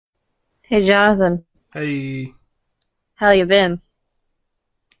Hey Jonathan, Hey, how you been?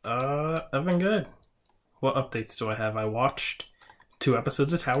 I've been good. What updates do I have? I watched 2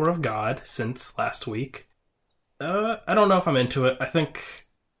 episodes of Tower of God since last week. I don't know if I'm into it. I think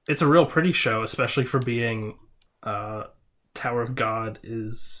it's a real pretty show, especially for being, uh, Tower of God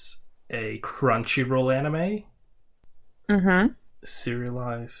is a Crunchyroll anime. Mm-hmm.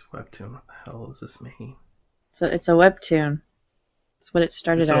 Serialized webtoon. What the hell does this mean? So it's a webtoon. That's what it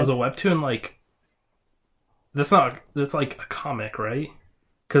started So is a as. webtoon like, that's like a comic, right?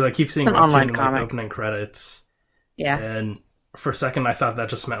 Because I keep It's seeing an webtoon online in like the comic. opening credits. Yeah. And for a second, I thought that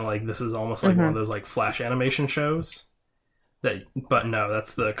just meant like this is almost like one of Mm-hmm. those like flash animation shows. But no,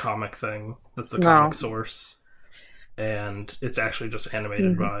 that's the comic thing. That's the comic No. source, and it's actually just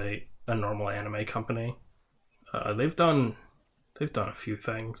animated Mm-hmm. by a normal anime company. They've done a few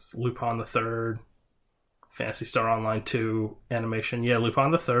things. Lupin the Third, Fantasy Star Online 2 animation. Yeah,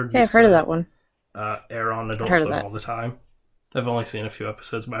 Lupin the Third Yeah, I've used heard of to that one. air on I Adult heard of Swim that. all the time. I've only seen a few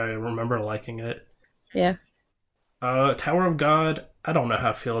episodes, but I remember liking it. Yeah. Tower of God, I don't know how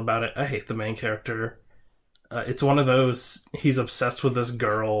I feel about it. I hate the main character. It's one of those, he's obsessed with this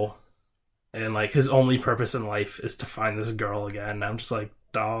girl, and like his only purpose in life is to find this girl again. I'm just like,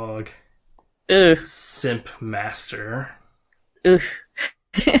 dog, Ugh. simp master. Ugh.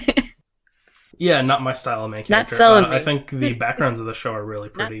 Yeah, not my style of main Not character. selling I me. think the backgrounds of the show are really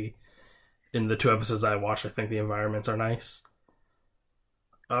Not. pretty. In the 2 episodes I watched, I think the environments are nice.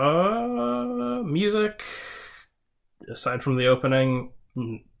 Music, aside from the opening,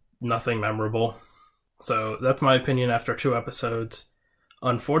 nothing memorable. So that's my opinion after 2 episodes.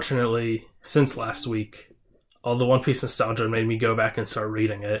 Unfortunately, since last week, all the One Piece nostalgia made me go back and start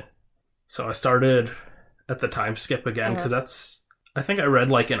reading it. So I started at the time skip again Uh-huh. because I think I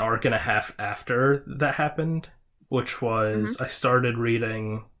read like an arc and a half after that happened, which Mm-hmm. was I started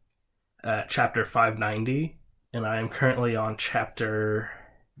reading at chapter 590, and I am currently on chapter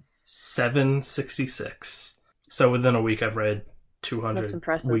 766. So within a week, I've read That's 200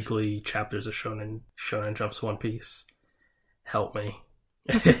 impressive. weekly chapters of Shonen Jump's One Piece. Help me.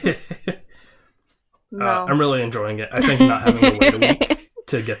 No. I'm really enjoying it. I think not having to wait a week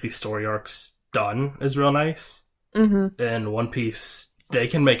to get these story arcs done is real nice. Mm-hmm. In One Piece, they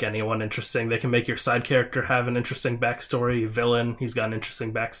can make anyone interesting. They can make your side character have an interesting backstory. Villain, he's got an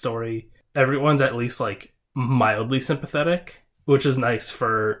interesting backstory. Everyone's at least like mildly sympathetic, which is nice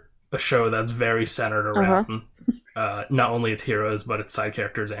for a show that's very centered Uh-huh. around not only its heroes but its side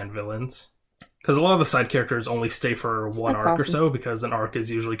characters and villains. Because a lot of the side characters only stay for one That's arc or awesome. so, because an arc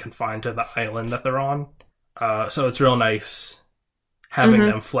is usually confined to the island that they're on. So it's real nice having Mm-hmm.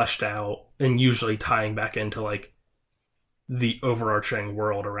 them fleshed out and usually tying back into like the overarching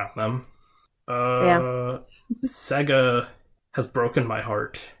world around them. Yeah. Sega has broken my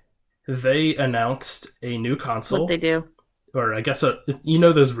heart. They announced a new What they console, do. or I guess you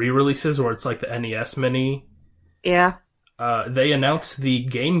know those re-releases where it's like the NES Mini. Yeah. They announced the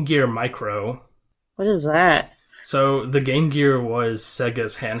Game Gear Micro. What is that? So the Game Gear was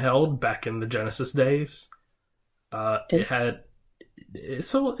Sega's handheld back in the Genesis days. It It, had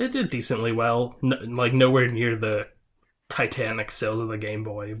so it did decently well, like nowhere near the Titanic sales of the Game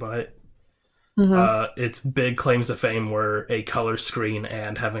Boy, but mm-hmm. its big claims to fame were a color screen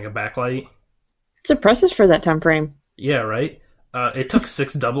and having a backlight. It's impressive for that time frame. Yeah, right. It took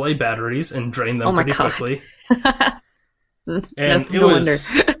six AA batteries and drained Oh them my pretty God. quickly, No, and no wonder.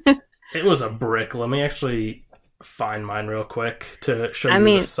 it was a brick. Let me actually find mine real quick to show I you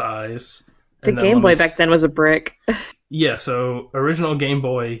the mean, size, the and then Game Boy back then was a brick. yeah. So original Game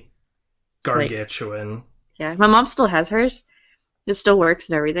Boy, It's like, gargantuan. yeah, my mom still has hers. It still works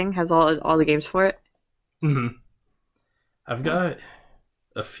and everything. Has all the games for it. Hmm. I've Yeah. got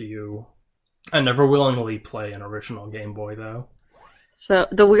a few. I never willingly play an original Game Boy though. So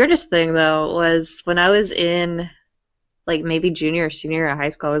the weirdest thing though was when I was in like maybe junior or senior year of high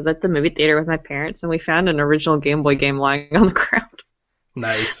school, I was at the movie theater with my parents and we found an original Game Boy game lying on the ground.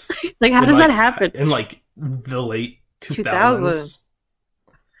 Nice. Like, how In does that like happen? in like the late 2000, 2000s.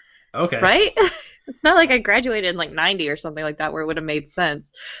 Okay. right? It's not like I graduated in like 90 or something like that where it would have made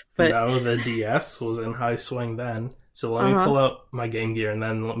sense. But No, the DS was in high swing then. So let me uh-huh. pull out my Game Gear and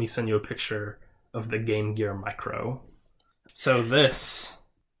then let me send you a picture of the Game Gear Micro. So this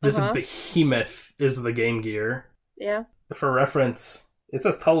Uh-huh. behemoth is the Game Gear. Yeah. For reference, it's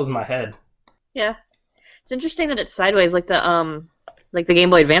as tall as my head. Yeah. It's interesting that it's sideways like the Game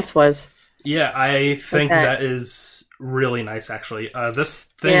Boy Advance was. Yeah, I Like think that. that is really nice actually. This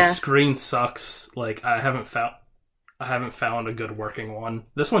thing's Yeah. screen sucks. Like I haven't found a good working one.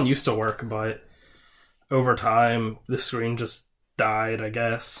 This one used to work, but over time the screen just died, I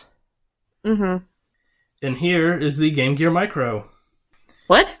guess. Mm-hmm. And here is the Game Gear Micro.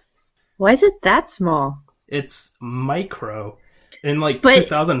 What? Why is it that small? It's micro. In like But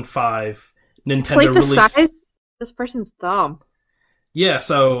 2005, it's like Nintendo the released. size of this person's thumb. Yeah,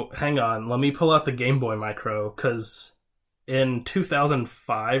 so hang on. Let me pull out the Game Boy Micro, because in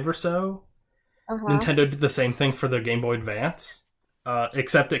 2005 or so, Uh-huh. Nintendo did the same thing for their Game Boy Advance.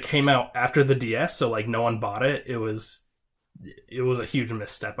 Except it came out after the DS, so like no one bought it. It was a huge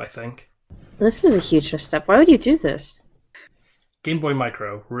misstep, I think. This is a huge misstep. Why would you do this? Game Boy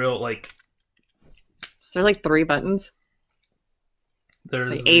Micro, real like Is there like three buttons?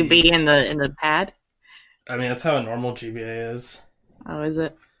 there's Like A, the. B, and the pad? I mean, that's how a normal GBA is. Oh, is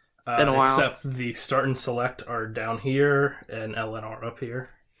it? It's been a while. Except the start and select are down here and L and R up here.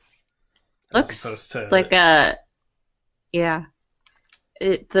 As Looks opposed to like a yeah.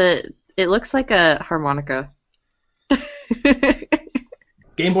 It looks like a harmonica.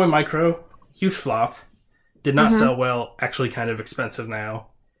 Game Boy Micro, huge flop. Did not Mhm. sell well, actually kind of expensive now.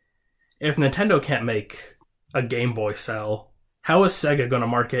 If Nintendo can't make a Game Boy sell, how is Sega going to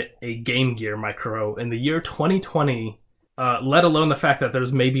market a Game Gear Micro in the year 2020? Let alone the fact that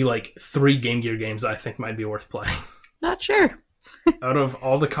there's maybe like 3 Game Gear games I think might be worth playing. Not sure. Out of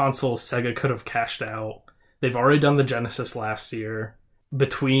all the consoles Sega could have cashed out, they've already done the Genesis last year.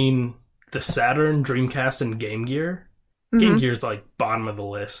 Between the Saturn, Dreamcast, and Game Gear, Game Mhm. Gear's like bottom of the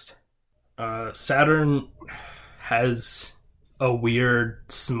list. Saturn has a weird,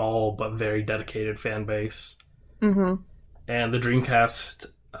 small, but very dedicated fan base. Mhm. And the Dreamcast,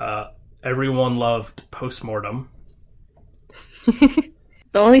 everyone loved Postmortem.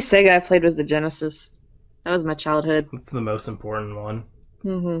 The only Sega I played was the Genesis. That was my childhood. It's the most important one.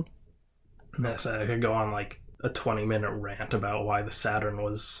 Mhm. Yes, I could go on like a 20-minute rant about why the Saturn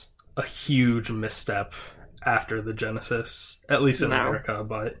was a huge misstep after the Genesis, at least in No. America,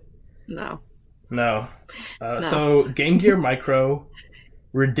 but No. no. No. So, Game Gear Micro,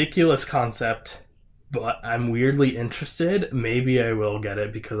 ridiculous concept, but I'm weirdly interested. Maybe I will get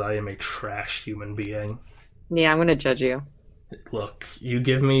it because I am a trash human being. Yeah, I'm gonna judge you. Look, you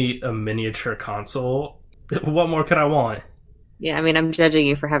give me a miniature console, what more could I want? Yeah, I mean, I'm judging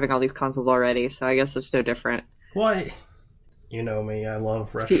you for having all these consoles already, so I guess it's no different. What? You know me, I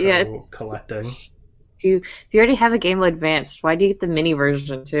love retro Yeah. collecting. If you already have a Game Boy Advance, why do you get the mini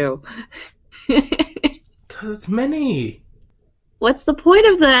version too? Because it's mini. What's the point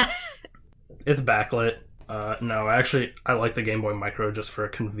of that? It's backlit. No, actually, I like the Game Boy Micro just for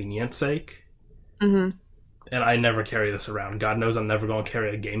convenience sake. Mm-hmm. And I never carry this around. God knows I'm never going to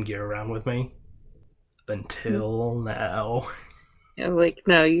carry a Game Gear around with me. Until now. Yeah, like,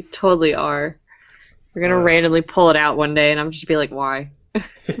 no, you totally are. You're gonna Uh. randomly pull it out one day, and I'm just be like, why?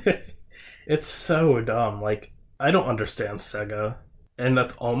 It's so dumb. Like, I don't understand Sega. And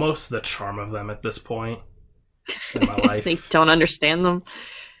that's almost the charm of them at this point in my life. They don't understand them.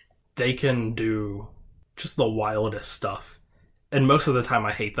 They can do just the wildest stuff. And most of the time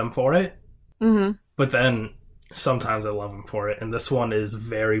I hate them for it. Mm-hmm. But then sometimes I love them for it. And this one is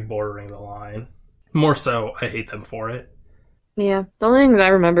very bordering the line. More so, I hate them for it. Yeah, the only things I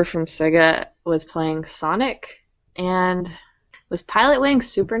remember from Sega was playing Sonic, and was Pilot Wings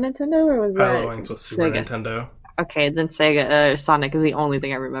Super Nintendo, or was Pilot that Wings was Super Sega? Nintendo. Okay, then Sonic is the only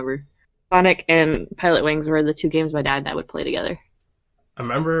thing I remember. Sonic and Pilot Wings were the two games my dad and I would play together. I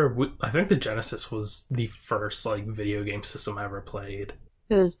remember, I think the Genesis was the first like video game system I ever played.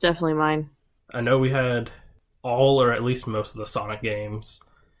 It was definitely mine. I know we had all or at least most of the Sonic games.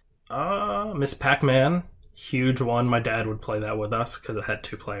 Miss Pac-Man, huge one. My dad would play that with us because it had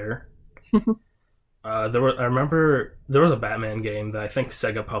 2-player. I remember there was a Batman game that I think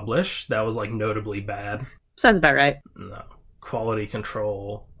Sega published that was like notably bad. Sounds about right. No, quality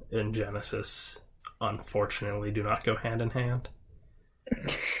control and Genesis unfortunately do not go hand in hand.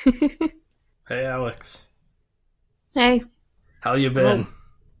 Hey Alex, Hey, how you been?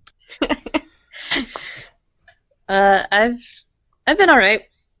 I've been all right.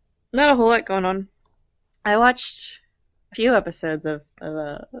 Not a whole lot going on. I watched a few episodes of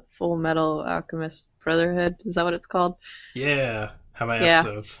Full Metal Alchemist Brotherhood. Is that what it's called? Yeah, how many Yeah.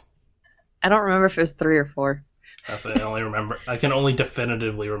 episodes? I don't remember if it was 3 or 4. That's what I only remember. I can only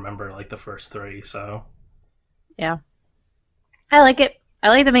definitively remember like the first 3. So Yeah, I like it. I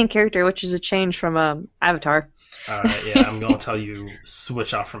like the main character, which is a change from Avatar. all right, yeah, I'm gonna tell you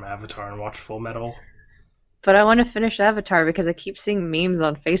switch off from Avatar and watch Full Metal. But I want to finish Avatar because I keep seeing memes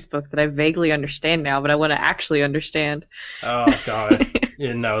on Facebook that I vaguely understand now, but I want to actually understand. Oh god,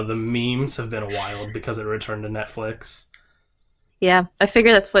 you know the memes have been wild because it returned to Netflix. Yeah, I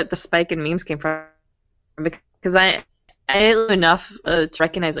figure that's what the spike in memes came from because I I know enough to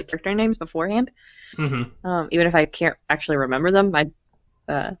recognize like character names beforehand, Hmm. even if I can't actually remember them.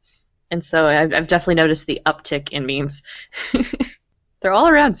 And so I've definitely noticed the uptick in memes. They're all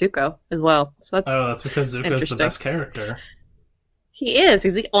around Zuko as well, so that's Oh, that's because Zuko's the interesting. best character. He is.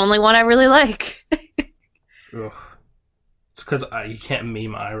 He's the only one I really like. Ugh. It's because you can't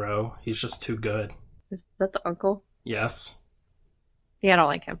meme Iroh. He's just too good. Is that the uncle? Yes. Yeah, I don't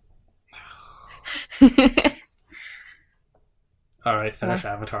like him. All right, finish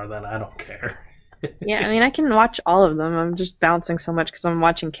Avatar then. I don't care. Yeah, I mean, I can watch all of them. I'm just bouncing so much because I'm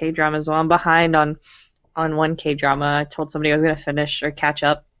watching K-drama as well. I'm behind on one K-drama. I told somebody I was gonna finish or catch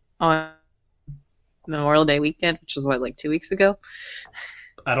up on Memorial Day weekend, which was what, like 2 weeks ago.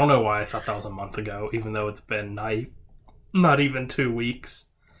 I don't know why I thought that was a month ago, even though it's been not even 2 weeks.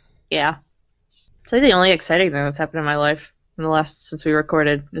 Yeah, it's like the only exciting thing that's happened in my life in the last since we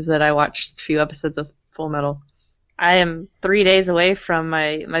recorded is that I watched a few episodes of Full Metal. I am 3 days away from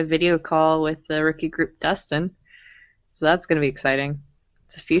my video call with the rookie group Dustin, so that's gonna be exciting.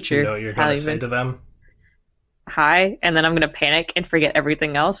 It's a future. You know what you're How gonna even say to them? hi, and then I'm gonna panic and forget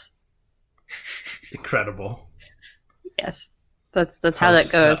everything else. Incredible. Yes, that's how that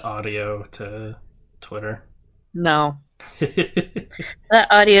Post goes. the audio to Twitter. No, that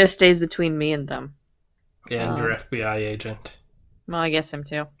audio stays between me and them. And your FBI agent, Well, I guess him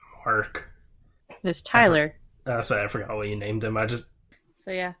too. Mark. There's Tyler. Sorry, I forgot what you named him.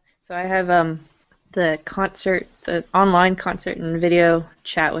 So yeah, so I have the online concert and video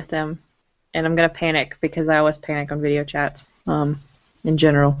chat with them, and I'm gonna panic because I always panic on video chats. In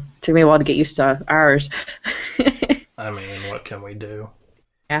general, it took me a while to get used to ours. I mean, what can we do?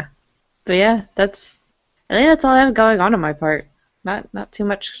 Yeah, but yeah, I think that's all I have going on my part. Not too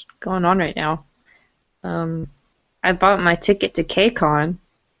much going on right now. I bought my ticket to KCON,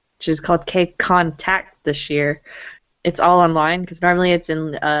 which is called K-Contact this year. It's all online because normally it's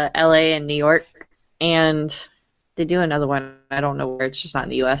in LA and New York, and they do another one. I don't know where. It's just not in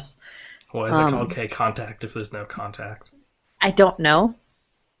the US. Why is it called K-Contact if there's no contact? I don't know.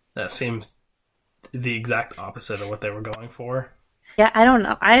 That seems the exact opposite of what they were going for. Yeah, I don't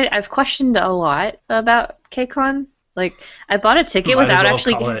know. I've questioned a lot about KCON. Like, I bought a ticket Might without as well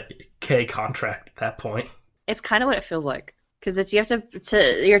actually. call it K-Contract at that point. It's kind of what it feels like because you have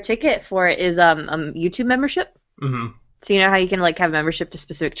to your ticket for it is YouTube membership. Hmm. So you know how you can like have membership to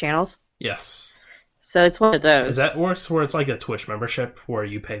specific channels. Yes. So it's one of those. Is that worse where it's like a Twitch membership where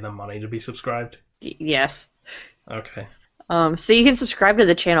you pay them money to be subscribed? Yes. Okay. So you can subscribe to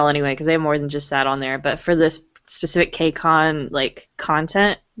the channel anyway because they have more than just that on there. But for this specific KCON like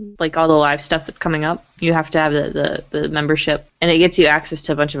content, like all the live stuff that's coming up, you have to have the membership, and it gets you access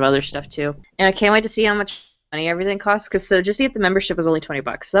to a bunch of other stuff too. And I can't wait to see how much money everything costs because so just to get the membership was only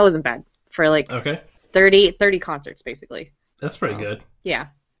 $20, so that wasn't bad for like Okay. 30 concerts basically. That's pretty good. Yeah.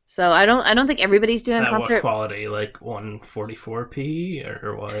 So I don't think everybody's doing At concert. what quality? Like 144p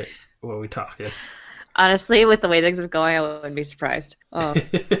or what? What are we talking? Honestly, with the way things are going, I wouldn't be surprised.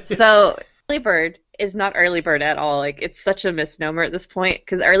 So early bird is not early bird at all. Like it's such a misnomer at this point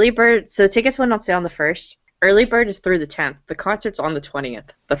because early bird. So tickets went on sale on the 1st. Early bird is through the 10th. The concert's on the 20th,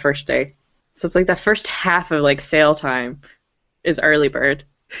 the first day. So it's like the first half of like sale time is early bird.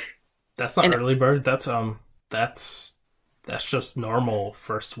 That's not And- early bird. That's just normal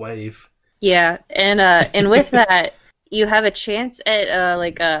first wave. Yeah, and with that, you have a chance at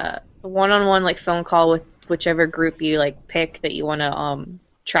like a one-on-one like phone call with whichever group you like pick that you want to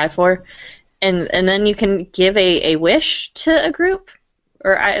try for, and then you can give a wish to a group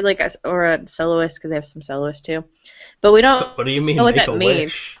or or a soloist because they have some soloists too, but we don't What do you mean know what make that a means.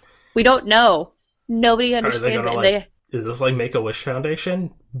 wish? We don't know. Nobody Are they understands gonna it. like? Is this like Make a Wish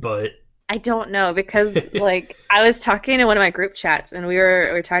Foundation? But I don't know because like I was talking to one of my group chats and we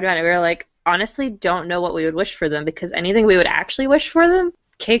were talking about it. We were like, honestly, don't know what we would wish for them because anything we would actually wish for them,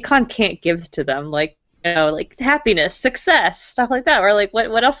 KCON can't give to them. Like like happiness, success, stuff like that. Or like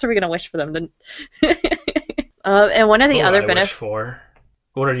what else are we gonna wish for them? And one of the what other do I wish benefits, for?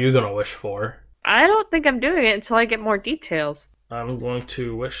 What are you gonna wish for? I don't think I'm doing it until I get more details. I'm going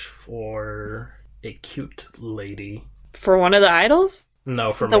to wish for a cute lady. For one of the idols,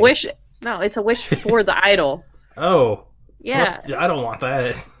 No, for it's me. a wish. No, it's a wish for the idol. Oh. Yeah, I don't want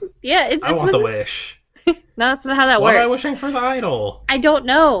that. yeah. It's I want for the wish. No, that's not how that Why works. am I wishing for the idol? I don't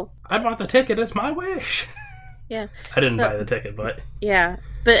know. I bought the ticket. It's my wish. Yeah. I didn't So- buy the ticket, but Yeah,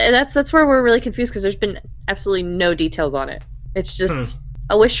 but that's where we're really confused because there's been absolutely no details on it. It's just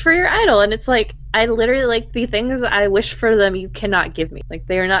a wish for your idol, and it's like I literally like the things I wish for them. You cannot give me like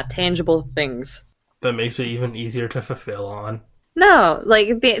they are not tangible things. that makes it even easier to fulfill on. No,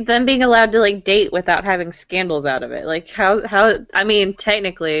 like them being allowed to like date without having scandals out of it. Like how I mean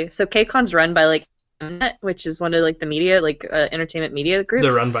technically, so KCON's run by like Mnet, which is one of like the media like entertainment media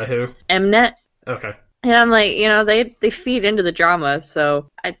They're groups. run by who? Mnet. Okay. And I'm like, they feed into the drama, so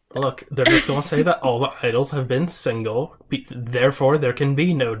I Look, they're just going to say that all the idols have been single, therefore there can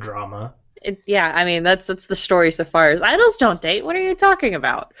be no drama. yeah, I mean that's the story so far. Idols don't date. What are you talking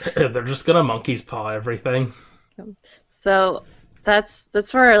about? They're just going to monkey's paw everything. So that's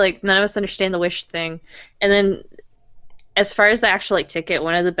where like none of us understand the Wish thing. And then as far as the actual like ticket,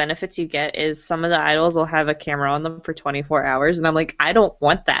 one of the benefits you get is some of the idols will have a camera on them for 24 hours, and I'm like, I don't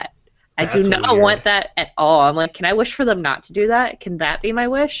want that. I do That's not weird. want that at all. I'm like, can I wish for them not to do that? Can that be my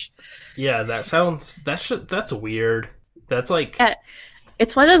wish? Yeah, that's weird. That's like Yeah,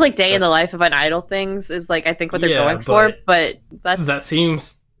 it's one of those like day in the that, life of an idol things is like I think what they're yeah, going for, but that that's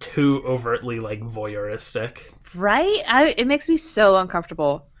seems too overtly like voyeuristic. right. It makes me so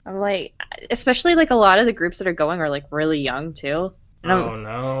uncomfortable. I'm like, especially like a lot of the groups that are going are like really young too. And Oh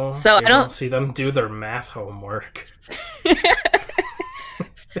no, so I you won't don't. see them do their math homework.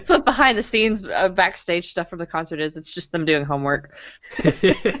 That's what behind the scenes backstage stuff from the concert is. It's just them doing homework.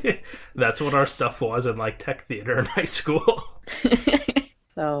 That's what our stuff was in like tech theater in high school.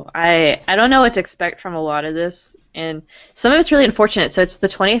 So I don't know what to expect from a lot of this, and some of it's really unfortunate. So it's the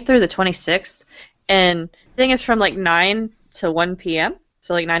 20th through the 26th, and the thing is from like 9 to 1 p.m.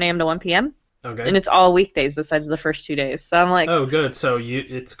 So like 9 a.m. to 1 p.m. Okay. And it's all weekdays besides the first 2 days. So I'm like, Oh, good. So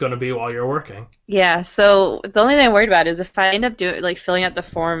it's gonna be while you're working. yeah. So the only thing I'm worried about is if I end up doing like filling out the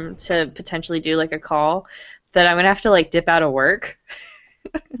form to potentially do like a call, that I'm gonna have to like dip out of work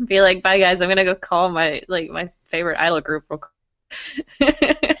and be like, bye guys, I'm gonna go call my favorite idol group real quick.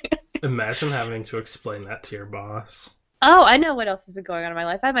 Imagine having to explain that to your boss. Oh, I know what else has been going on in my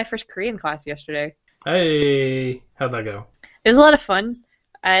life. I had my first Korean class yesterday. Hey, how'd that go? It was a lot of fun.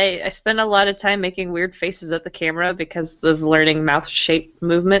 I spent a lot of time making weird faces at the camera because of learning mouth shape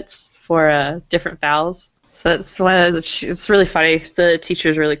movements for different vowels. So it's it's really funny. The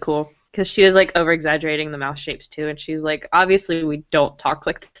teacher's really cool because she was like over exaggerating the mouth shapes too, and she's like, obviously we don't talk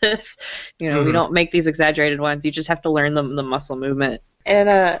like this. We don't make these exaggerated ones. You just have to learn the muscle movement.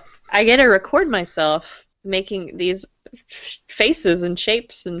 And I get to record myself making these faces and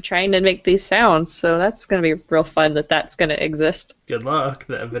shapes and trying to make these sounds. So that's going to be real fun that's going to exist. Good luck.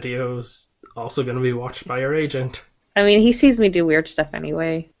 That video's also gonna be watched by your agent, I mean, he sees me do weird stuff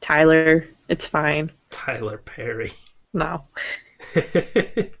anyway. Tyler, it's fine. Tyler Perry. No.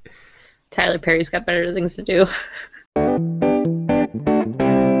 Tyler Perry's got better things to do.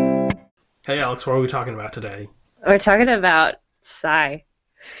 Hey, Alex, what are we talking about today? We're talking about Psy.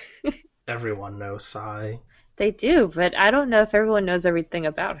 Everyone knows Psy. They do, but I don't know if everyone knows everything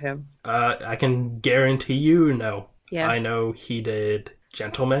about him. I can guarantee you, no. Yeah. I know he did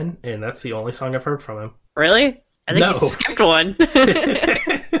Gentleman, and that's the only song I've heard from him. Really? I think No. you skipped one.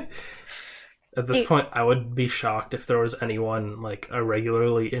 At this point, I would be shocked if there was anyone like I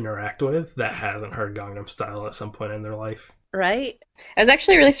regularly interact with that hasn't heard Gangnam Style at some point in their life. Right? I was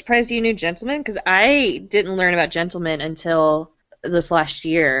actually really surprised you knew Gentleman because I didn't learn about Gentleman until this last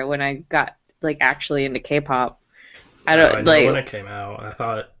year when I got like actually into K-pop. I No, don't I know like. when it came out. I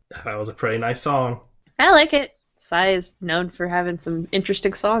thought that was a pretty nice song. I like it. Psy is known for having some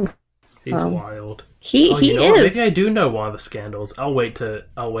interesting songs. He's wild. He Oh, you know is. what? Maybe I do know one of the scandals. I'll wait until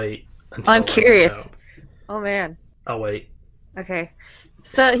I'm I curious. know. Oh man. I'll wait. Okay.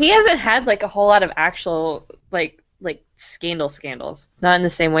 So he hasn't had like a whole lot of actual like scandals. Not in the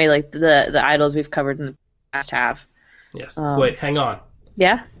same way like the idols we've covered in the past have. Yes. Um, Wait, hang on.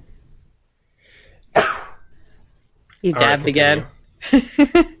 Yeah. You All right, dabbed again.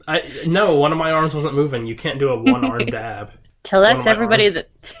 No, one of my arms wasn't moving. You can't do a one-arm dab. Tell One that of to my everybody arms.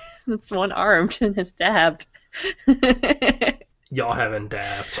 that's one armed and has dabbed. Y'all haven't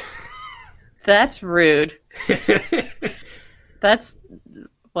dabbed. That's rude. That's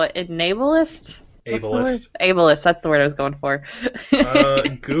what, ableist? What's the word? Ableist. Ableist, that's the word I was going for.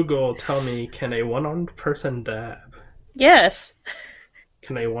 Google, tell me, can a one-armed person dab? Yes.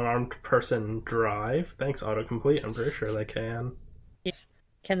 Can a one-armed person drive? Thanks, autocomplete. I'm pretty sure they can. Yes.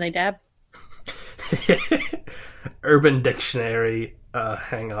 Can they dab? Urban Dictionary.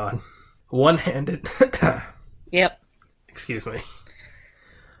 Hang on. One-handed. Yep. Excuse me.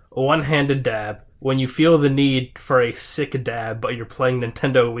 One-handed dab. When you feel the need for a sick dab, but you're playing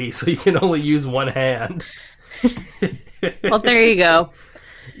Nintendo Wii, so you can only use one hand. Well, there you go.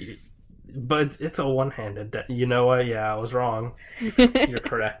 But it's a one-handed dab. You know what? Yeah, I was wrong. You're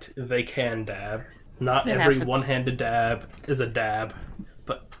correct. They can dab. Not It every happens. one-handed dab is a dab,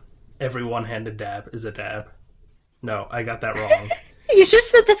 but every one-handed dab is a dab. No, I got that wrong. You just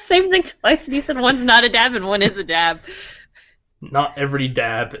said the same thing twice, and you said one's not a dab and one is a dab. Not every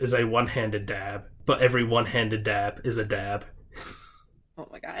dab is a one-handed dab, but every one-handed dab is a dab. Oh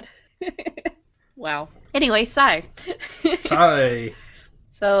my god. Wow. Anyway, Psy. Psy.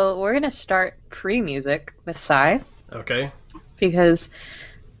 So we're gonna start pre-music with Psy Okay. because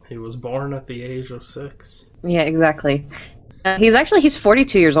He was born at the age of 6. yeah, exactly. He's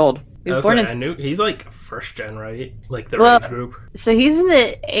 42 years old. He was born in I knew he's like first gen, right? Like their Well, age group. so he's in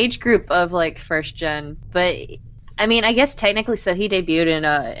the age group of like first gen, but I mean, I guess technically, so he debuted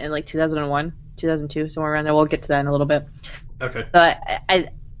in like 2001, 2002, somewhere around there. We'll get to that in a little bit. Okay. But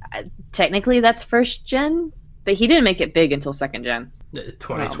technically that's first gen, but he didn't make it big until second gen.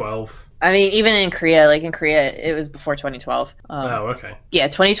 2012. I mean, even in Korea, it was before 2012. Oh, okay. Yeah,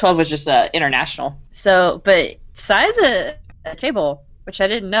 2012 was just international. So, but Psy's a chaebol, which I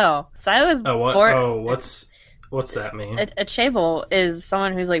didn't know. Psy was Oh, what? born. Oh, what's that mean? A chaebol is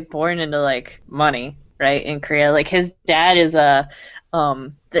someone who's like born into like money, right? In Korea, like his dad is the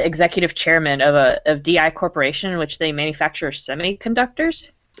executive chairman of DI Corporation, which they manufacture semiconductors.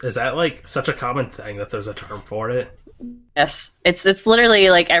 Is that like such a common thing that there's a term for it? Yes, it's literally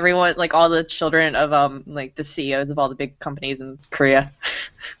like everyone, like all the children of like the CEOs of all the big companies in Korea.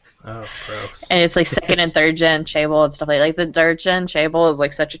 Oh, gross. And it's like second and third gen chaebol and stuff like the third gen chaebol is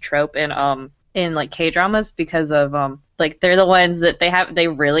like such a trope in like K dramas because of like they're the ones that they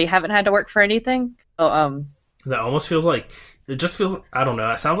really haven't had to work for anything. So That almost feels like it just feels. I don't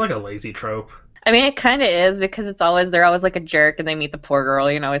know. It sounds like a lazy trope. I mean, it kind of is because they're always like a jerk and they meet the poor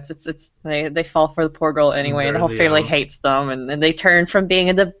girl. You know, it's they fall for the poor girl anyway, and the They're whole family hates them, and then they turn from being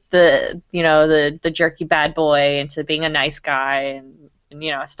the jerky bad boy into being a nice guy, and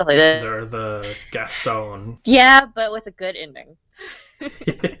you know stuff like that. They're the Gaston. Yeah, but with a good ending.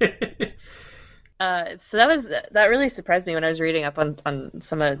 So that really surprised me when I was reading up on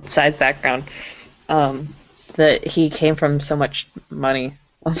some of Psy's background, that he came from so much money.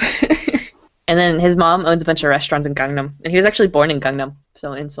 And then his mom owns a bunch of restaurants in Gangnam, and he was actually born in Gangnam,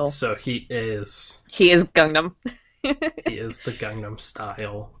 so in Seoul. So he is Gangnam. he is the Gangnam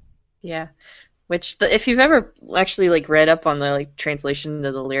Style. Yeah, which if you've ever actually like read up on the like translation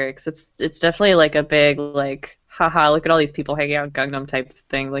of the lyrics, it's definitely like a big like haha, look at all these people hanging out in Gangnam type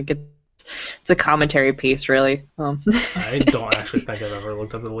thing. Like it's a commentary piece, really. I don't actually think I've ever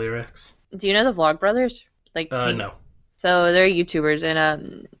looked up the lyrics. Do you know the Vlog Brothers? Like No. So they're YouTubers,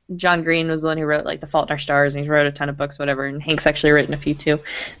 and John Green was the one who wrote like The Fault in Our Stars, and he's wrote a ton of books, whatever. And Hank's actually written a few too.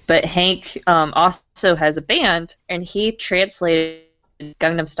 But Hank also has a band, and he translated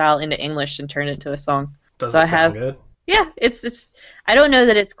Gangnam Style into English and turned it into a song. Does So it I sound have, good? yeah, it's. I don't know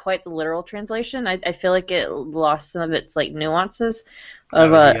that it's quite the literal translation. I feel like it lost some of its like nuances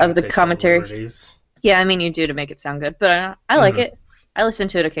of You gotta of the take some commentary. liberties. Yeah, I mean you do to make it sound good, but I like it. I listen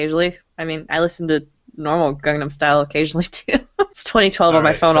to it occasionally. I mean, I listen to normal Gangnam Style occasionally too. It's 2012 on my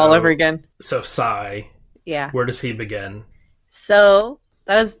Alright, phone all over again. So Psy, Yeah. where does he begin? So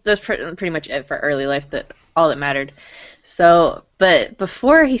that was pretty much it for early life. All that mattered. So, but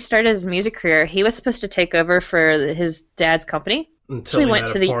before he started his music career, he was supposed to take over for his dad's company. Until he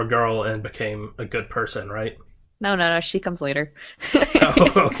met a poor girl and became a good person, right? No. She comes later.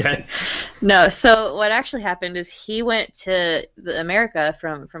 Oh, okay. No, so what actually happened is he went to America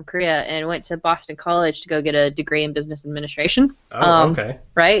from Korea and went to Boston College to go get a degree in business administration. Oh, okay.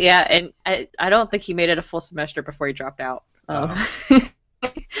 Right? Yeah, and I don't think he made it a full semester before he dropped out.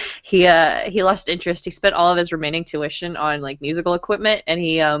 He lost interest. He spent all of his remaining tuition on like musical equipment, and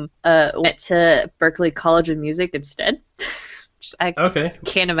he went to Berklee College of Music instead. Which I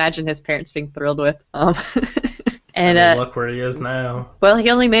can't imagine his parents being thrilled with. And look where he is now. Well, he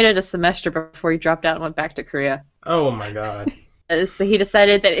only made it a semester before he dropped out and went back to Korea. Oh my god. So he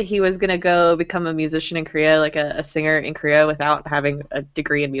decided that he was going to go become a musician in Korea, like a singer in Korea without having a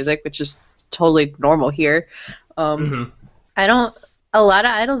degree in music, which is totally normal here. A lot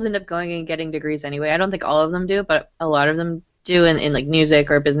of idols end up going and getting degrees anyway. I don't think all of them do, but a lot of them do in like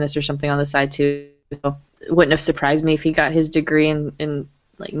music or business or something on the side too. So it wouldn't have surprised me if he got his degree in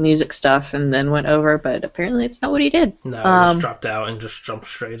like music stuff and then went over, but apparently it's not what he did. No, he just dropped out and just jumped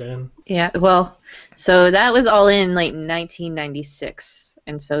straight in. Yeah, well, so that was all in like 1996,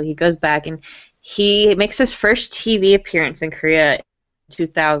 and so he goes back and he makes his first TV appearance in Korea in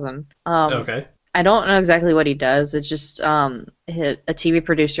 2000. Okay. I don't know exactly what he does. It's just a TV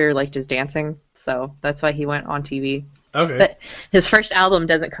producer liked his dancing, so that's why he went on TV. Okay. But his first album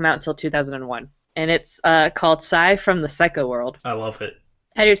doesn't come out until 2001, and it's called Psy from the Psycho World. I love it.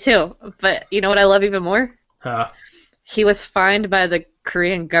 I do too, but you know what I love even more? He was fined by the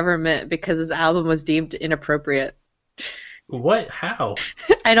Korean government because his album was deemed inappropriate. What? How?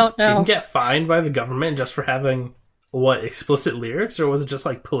 I don't You can know. get fined by the government just for having what explicit lyrics, or was it just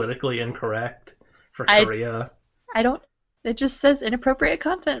like politically incorrect for I Korea? I don't. It just says inappropriate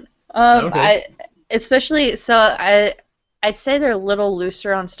content. Okay. I especially so I'd say they're a little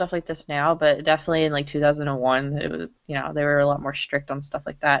looser on stuff like this now, but definitely in like 2001, it was, they were a lot more strict on stuff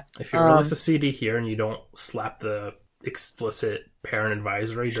like that. If you release a CD here and you don't slap the explicit parent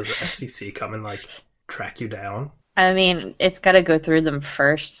advisory, does the FCC come and like track you down? I mean, it's got to go through them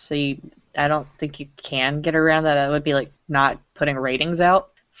first, so I don't think you can get around that. That would be like not putting ratings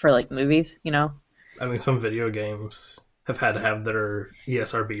out for like movies. I mean, some video games have had to have their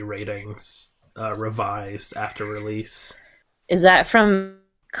ESRB ratings revised after release. Is that from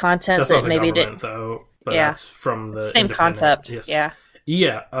content That's not that the maybe government did? though, but Yeah, that's from the same independent. concept. Yes. Yeah.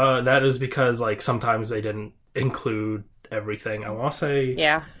 Yeah, that is because like sometimes they didn't include everything. I want to say,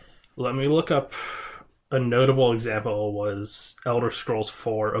 Yeah. let me look up. A notable example was Elder Scrolls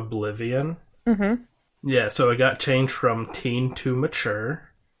 4 Oblivion. Mhm. Yeah, so it got changed from teen to mature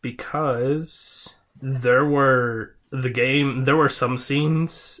because there were some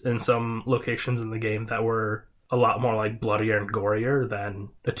scenes in some locations in the game that were a lot more like bloodier and gorier than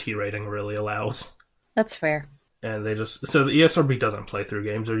a T rating really allows. That's fair. And they just so the ESRB doesn't play through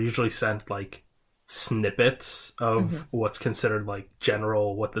games. They're usually sent like snippets of what's considered like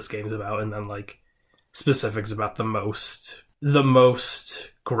general what this game's about, and then like specifics about the most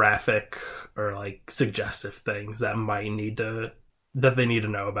graphic or like suggestive things that they need to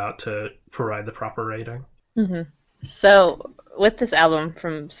know about to provide the proper rating. Mhm. So with this album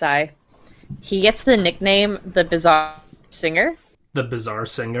from Psy, he gets the nickname the Bizarre Singer. The Bizarre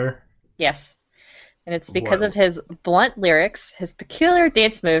Singer. Yes. And it's because Whoa. of his blunt lyrics, his peculiar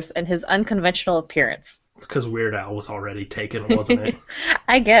dance moves, and his unconventional appearance. It's because Weird Al was already taken, wasn't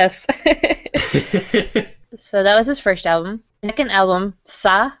I guess. it? So that was his first album. Second album,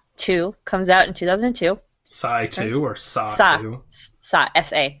 Sa 2, comes out in 2002. Psy 2 or Saw Sa. 2? Sa,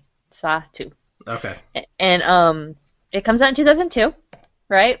 S-A. Sa 2. Okay. And it comes out in 2002,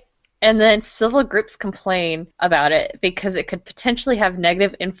 right? And then civil groups complain about it because it could potentially have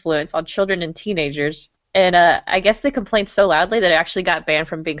negative influence on children and teenagers. And I guess they complained so loudly that it actually got banned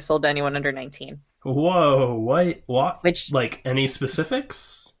from being sold to anyone under 19. Whoa, what? Which, Like, any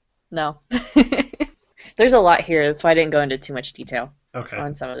specifics? no. There's a lot here. That's why I didn't go into too much detail Okay.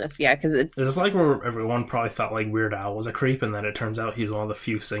 on some of this. Yeah, because Is this like where everyone probably thought like Weird Al was a creep, and then it turns out he's one of the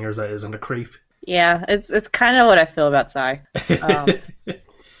few singers that isn't a creep? it's kind of what I feel about Psy. Um,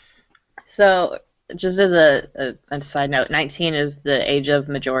 So, just as a side note, 19 is the age of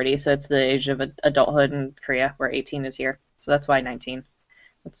majority, so it's the age of adulthood in Korea, where 18 is here. So that's why 19.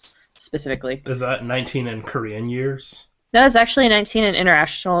 That's specifically. Is that 19 in Korean years? No, it's actually 19 in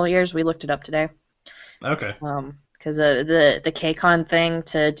international years. We looked it up today. Okay. Because the KCON thing,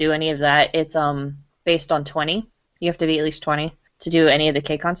 to do any of that, it's based on 20. You have to be at least 20 to do any of the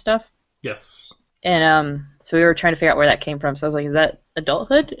KCON stuff. Yes. And so we were trying to figure out where that came from. So I was like, is that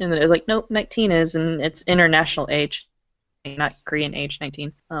adulthood? And then it was like, nope, 19 is, and it's international age, not Korean age,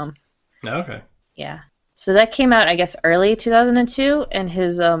 19. Okay. Yeah. So that came out, I guess, early 2002, and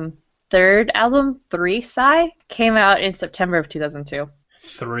his third album, 3 Psy, came out in September of 2002.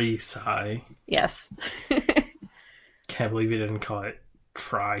 3 Psy. Yes. Can't believe you didn't call it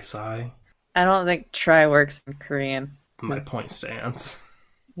Try Psy. I don't think try works in Korean. My point stands.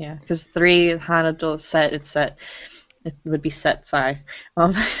 Yeah, because 3 Hanado set, it would be set Psy.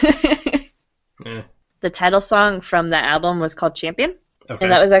 Yeah. The title song from that album was called Champion. Okay.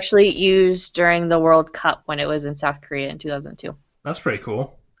 And that was actually used during the World Cup when it was in South Korea in 2002. That's pretty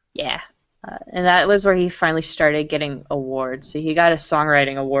cool. Yeah. And that was where he finally started getting awards. So he got a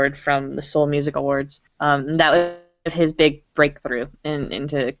songwriting award from the Seoul Music Awards. And that was his big breakthrough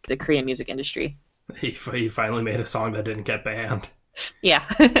into the Korean music industry. He finally made a song that didn't get banned. Yeah.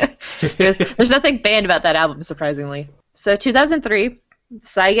 There's nothing banned about that album, surprisingly. So 2003,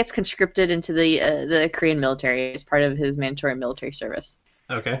 Psy gets conscripted into the Korean military as part of his mandatory military service.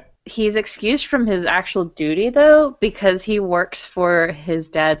 Okay. He's excused from his actual duty, though, because he works for his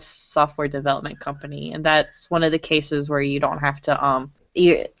dad's software development company, and that's one of the cases where you don't have to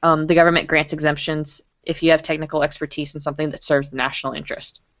the government grants exemptions if you have technical expertise in something that serves the national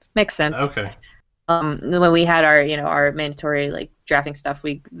interest. Makes sense. Okay. When we had our mandatory like drafting stuff,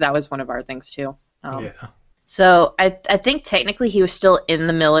 that was one of our things too. Yeah. So I think technically he was still in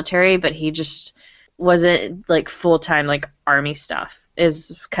the military, but he just wasn't like full-time like army stuff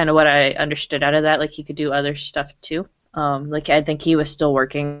is kind of what I understood out of that. Like he could do other stuff too. Like I think he was still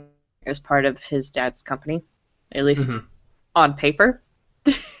working as part of his dad's company, at least on paper.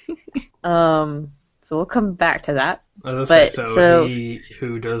 So we'll come back to that. I was gonna say, But so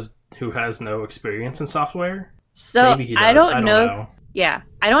who has no experience in software? so Maybe he I does. I don't don't know. know. Yeah,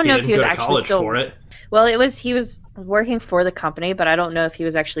 I don't He know if he didn't was go to actually college for still. it. Well, he was working for the company, but I don't know if he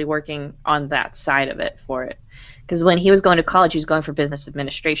was actually working on that side of it for it. Because when he was going to college, he was going for business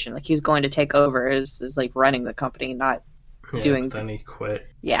administration. Like he was going to take over as like running the company, not Yeah, but doing. then he quit.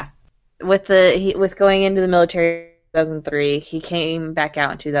 Yeah, with going into the military in 2003, he came back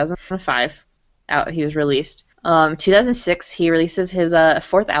out in 2005. Out he was released. 2006, he releases his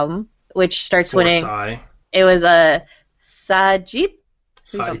fourth album, which starts For winning. Psy. It was a Sajib.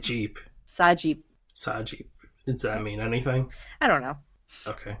 Psy Jeep. Sajib. Psy Jeep. Does that mean anything? I don't know.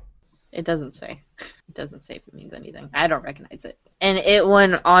 Okay. It doesn't say. It doesn't say if it means anything. I don't recognize it. And it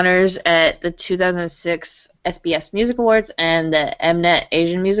won honors at the 2006 SBS Music Awards and the Mnet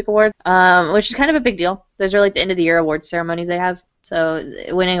Asian Music Award, which is kind of a big deal. Those are like the end of the year awards ceremonies they have. So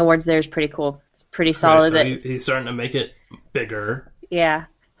winning awards there is pretty cool. It's pretty solid. Okay, so he's starting to make it bigger. Yeah.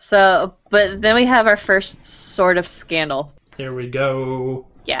 So, but then we have our first sort of scandal. Here we go.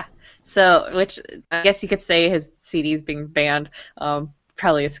 Yeah. So, which I guess you could say his CDs being banned.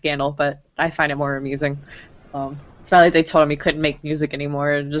 Probably a scandal, but I find it more amusing. It's not like they told him he couldn't make music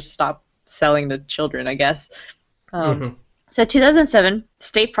anymore and just stop selling to children, I guess. So 2007,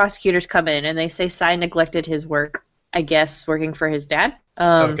 state prosecutors come in and they say Psy neglected his work, I guess, working for his dad.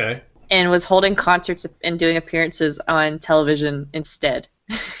 Okay. And was holding concerts and doing appearances on television instead.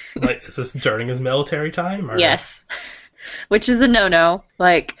 Like, is this during his military time? Or? Yes. Which is a no-no.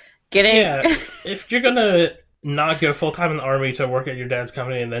 Like, getting... Yeah, if you're gonna not go full-time in the army to work at your dad's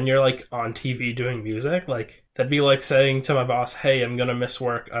company and then you're, like, on TV doing music, like, that'd be like saying to my boss, hey, I'm gonna miss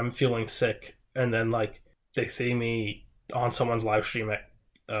work, I'm feeling sick, and then, like, they see me on someone's live stream at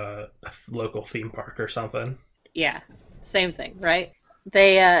a local theme park or something. Yeah, same thing, right?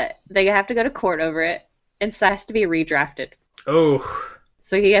 They have to go to court over it, and Psy has to be redrafted. Oh.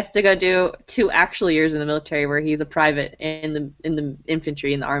 So he has to go do 2 actual years in the military where he's a private in the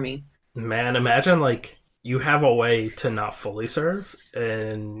infantry in the army. Man, imagine, like, you have a way to not fully serve,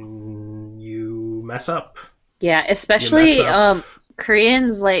 and you mess up. Yeah, especially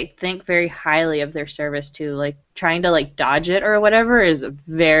Koreans like think very highly of their service too. Like trying to like dodge it or whatever is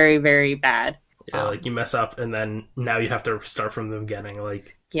very, very bad. Yeah, like you mess up, and then now you have to start from the beginning.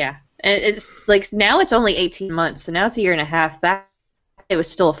 Like, yeah, and it's like now it's only 18 months, so now it's a year and a half. Back it was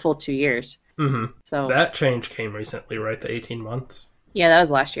still a full 2 years. Mm-hmm. So that change came recently, right? The 18 months. Yeah, that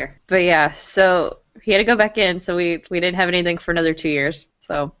was last year. But yeah, so he had to go back in, so we didn't have anything for another 2 years.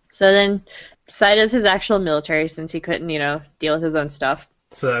 So then Psy does his actual military since he couldn't, deal with his own stuff.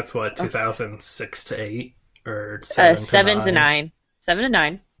 So that's what, 2006 to 8 or 7 to 7 9? to 9. 7 to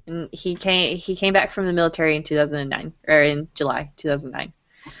 9. And he came back from the military in 2009 or in July 2009.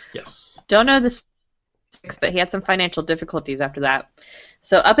 Yes. Don't know this, but he had some financial difficulties after that.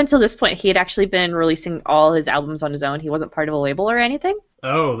 So up until this point, he had actually been releasing all his albums on his own. He wasn't part of a label or anything.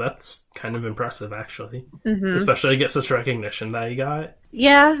 Oh, that's kind of impressive, actually. Mm-hmm. Especially to get such recognition that he got.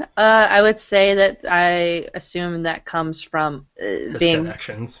 Yeah, I would say that I assume that comes from His being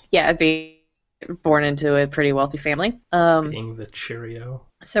connections. Yeah, being born into a pretty wealthy family. Being the Cheerio.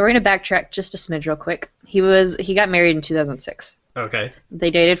 So we're gonna backtrack just a smidge real quick. He got married in 2006. Okay.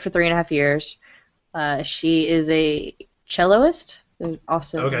 They dated for 3.5 years. She is a celloist.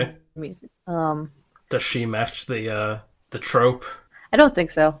 Also Okay. music. Does she match the trope? I don't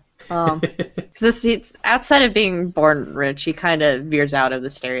think so. Because it's outside of being born rich, he kind of veers out of the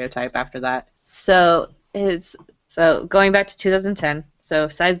stereotype after that. So going back to 2010. So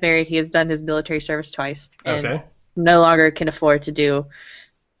Psy's married. He has done his military service twice, and Okay. no longer can afford to do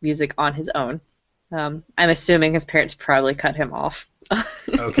music on his own. I'm assuming his parents probably cut him off.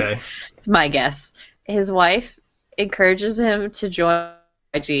 Okay. It's my guess. His wife encourages him to join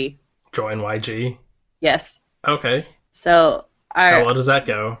YG. Join YG. Yes. Okay. So How well does that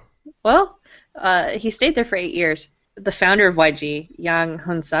go? Well, he stayed there for 8 years. The founder of YG, Yang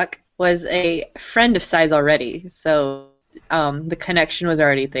Hoon-suk, was a friend of Psy's already, so the connection was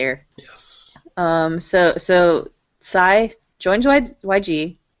already there. Yes. So Psy joins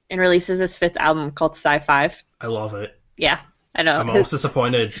YG and releases his 5th album called Psy 5. I love it. Yeah, I know. I'm almost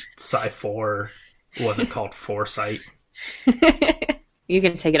disappointed Psy 4 wasn't called Foresight. You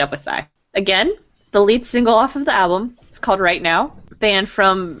can take it up with Psy. Again, the lead single off of the album is called Right Now, banned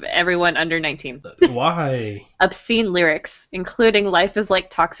from everyone under 19. Why? Obscene lyrics, including Life is Like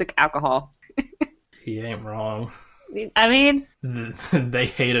Toxic Alcohol. He ain't wrong. I mean, They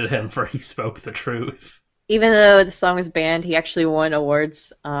hated him for he spoke the truth. even though the song was banned, he actually won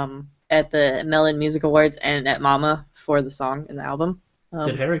awards at the Melon Music Awards and at MAMA for the song and the album.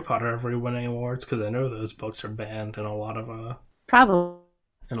 Did Um, Harry Potter ever win any awards? Because I know those books are banned Probably.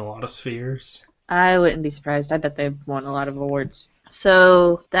 in a lot of spheres. I wouldn't be surprised. I bet they won a lot of awards.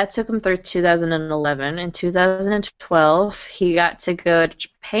 So that took him through 2011. In 2012, he got to go to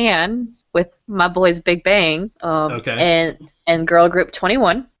Japan with my boys Big Bang, Okay. and girl group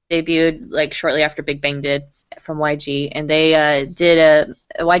 21 debuted like shortly after Big Bang did from YG, and they did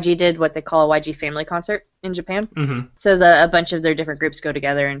YG did what they call a YG family concert in Japan. Mm-hmm. So as a bunch of their different groups go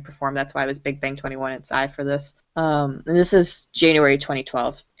together and perform. That's why it was Big Bang 21 and Psy for this. And this is January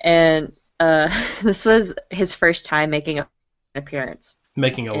 2012, and this was his first time making a appearance.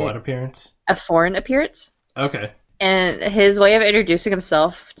 Making a what appearance? A foreign appearance. Okay. And his way of introducing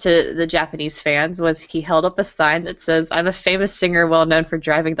himself to the Japanese fans was he held up a sign that says, "I'm a famous singer well known for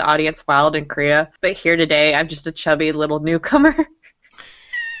driving the audience wild in Korea, but here today I'm just a chubby little newcomer."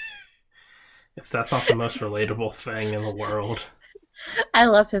 If that's not the most relatable thing in the world. I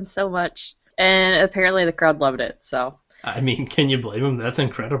love him so much. And apparently the crowd loved it, so I mean, can you blame him? That's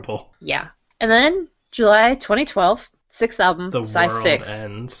incredible. yeah. And then July 2012, sixth album, The Psy world 6.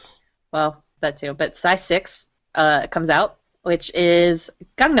 ends. Well, that too, but Psy 6 comes out, which is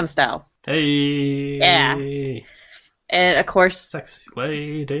Gangnam Style. Hey. Yeah. And of course, Sexy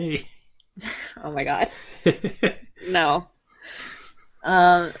lady. oh my god, no.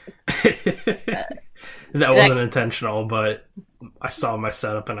 Um, That wasn't intentional, but I saw my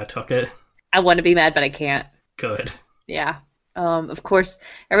setup and I took it. I want to be mad, but I can't. Good. Yeah. Of course,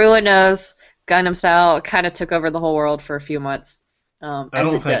 everyone knows Gangnam Style kind of took over the whole world for a few months. I As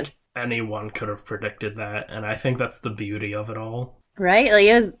don't it think does. anyone could have predicted that, and I think that's the beauty of it all. Right? Like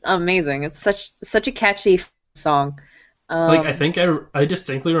it was amazing. It's such a catchy song. Like, I Um, think I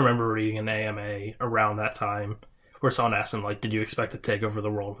distinctly remember reading an AMA around that time where someone asked him, like, did you expect to take over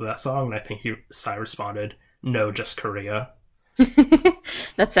the world with that song? And I think Psy responded, no, just Korea.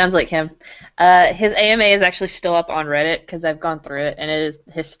 that sounds like him. His AMA is actually still up on Reddit because I've gone through it and it is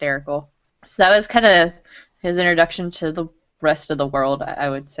hysterical. So that was kind of his introduction to the rest of the world, I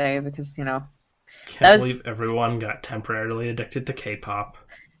would say, because that Can't was believe everyone got temporarily addicted to K-pop.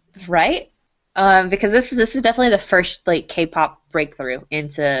 right. Because this is definitely the first like K-pop breakthrough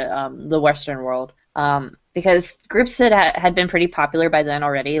into the Western world. Because groups that had been pretty popular by then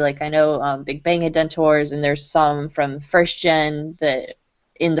already, like I know Big Bang had done tours, and there's some from first gen that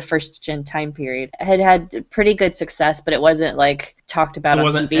in the first gen time period had pretty good success, but it wasn't like talked about It on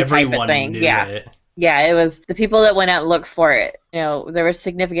wasn't TV type of everyone thing. knew Yeah, it. yeah, it was the people that went out and looked for it. There was a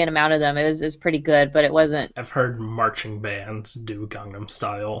significant amount of them. It was pretty good, but it wasn't. I've heard marching bands do Gangnam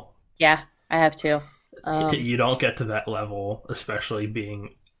Style. Yeah, I have to. Um, You don't get to that level, especially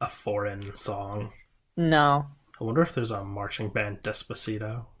being a foreign song. no, I wonder if there's a marching band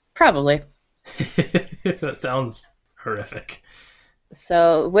Despacito. probably. That sounds horrific.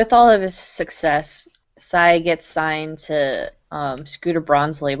 So with all of his success, Psy gets signed to Scooter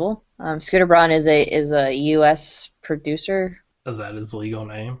Braun's label. Scooter Braun is a U.S. producer. Is that his legal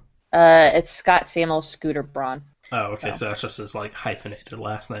name? It's Scott Samuel Scooter Braun. Oh, okay, So, so that's just his like hyphenated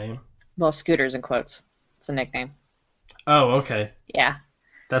last name. well, Scooter's in quotes. It's a nickname. Oh, okay. Yeah,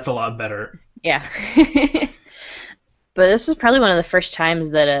 That's a lot better. yeah. But this was probably one of the first times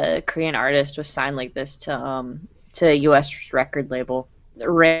that a Korean artist was signed like this to a U.S. record label.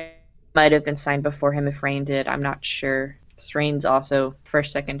 Rain might have been signed before him if Rain did. I'm not sure. 'Cause Rain's also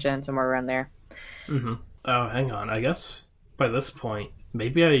first, second gen, somewhere around there. Mm-hmm. Oh, hang on. I guess by this point,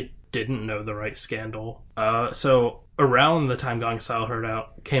 maybe I didn't know the right scandal. So around the time Gangnam Style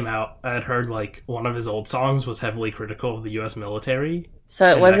came out, I had heard like one of his old songs was heavily critical of the U.S. military, So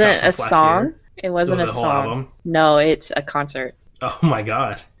it and that got wasn't some a flack song. here. It It wasn't was a a whole song. album. No, it's a concert. Oh my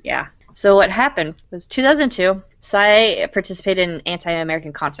god. Yeah. So what happened was 2002, Psy participated in an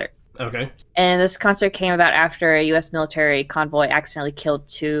anti-American concert. Okay. And this concert came about after a U.S. military convoy accidentally killed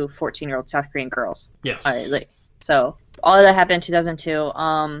two 14-year-old South Korean girls. Yes. So all of that happened in 2002.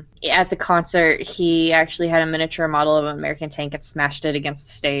 At the concert, he actually had a miniature model of an American tank and smashed it against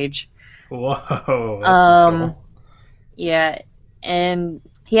the stage. Whoa. That's Um, cool. Yeah, and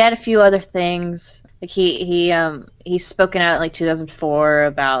he had a few other things. Like he's spoken out in like 2004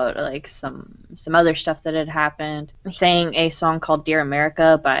 about like some other stuff that had happened. He sang a song called "Dear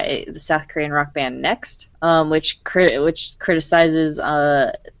America" by the South Korean rock band Next, which criticizes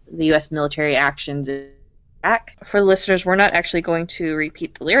the U.S. military actions in Iraq. For the listeners, we're not actually going to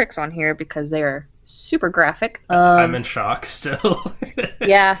repeat the lyrics on here because they are super graphic. I'm in shock still.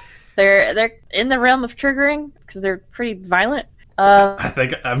 Yeah, they're in the realm of triggering because they're pretty violent. Um, I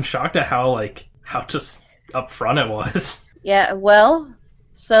think I'm shocked at how just upfront it was. Yeah, well,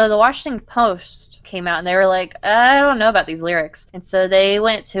 So the Washington Post came out and they were like, I don't know about these lyrics. And so they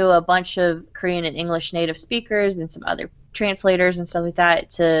went to a bunch of Korean and English native speakers and some other translators and stuff like that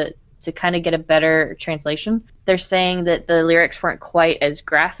to kind of get a better translation. They're saying that the lyrics weren't quite as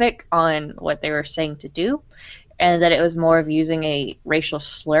graphic on what they were saying to do, and that it was more of using a racial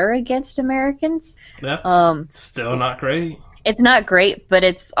slur against Americans. That's still not great. It's not great, but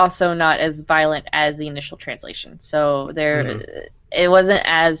it's also not as violent as the initial translation. So it wasn't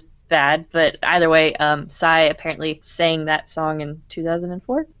as bad, but either way, Psy apparently sang that song in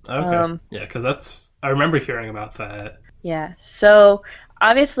 2004. Okay. Yeah, because I remember hearing about that. Yeah. So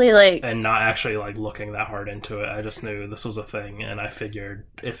obviously, like, and not actually like looking that hard into it. I just knew this was a thing, and I figured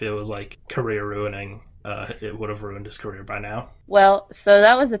if it was like career ruining, it would have ruined his career by now. Well, so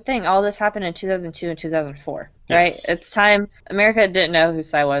that was the thing. All this happened in 2002 and 2004, right? Yes. At the time, America didn't know who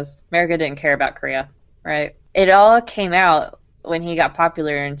Psy was. America didn't care about Korea, right? It all came out when he got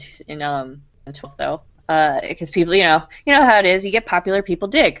popular in 12, though, because people, you know how it is. You get popular, people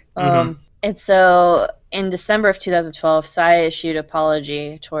dig. And so in December of 2012, Psy issued an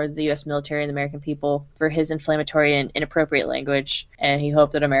apology towards the U.S. military and the American people for his inflammatory and inappropriate language, and he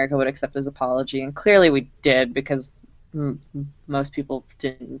hoped that America would accept his apology. And clearly we did, because most people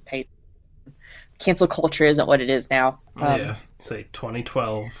didn't pay. Cancel culture isn't what it is now. Yeah, say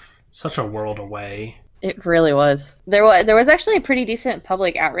 2012, such a world away. It really was. There was actually a pretty decent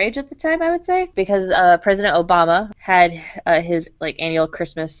public outrage at the time, I would say, because President Obama had his like annual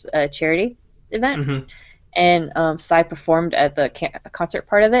Christmas charity event, and Psy performed at the concert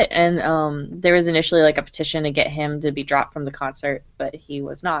part of it, and there was initially like a petition to get him to be dropped from the concert, but he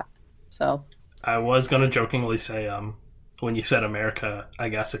was not. So I was gonna jokingly say, when you said America, I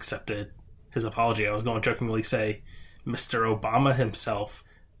guess, accepted his apology, I was going to jokingly say Mr. Obama himself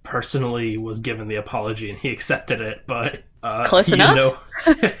personally was given the apology and he accepted it, but close enough.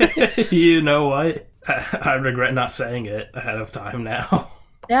 You know what? I regret not saying it ahead of time now.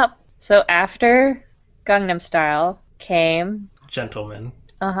 Yep. So after Gangnam Style came Gentleman.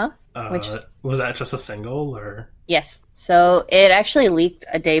 Which was that just a single or? Yes. So it actually leaked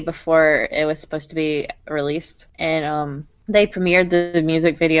a day before it was supposed to be released, and they premiered the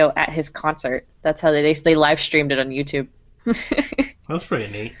music video at his concert. That's how they live streamed it on YouTube. That's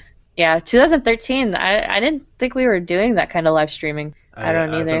pretty neat. Yeah, 2013. I didn't think we were doing that kind of live streaming. I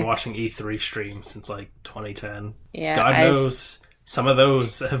don't either. I've been watching E3 streams since like 2010. Yeah, God knows some of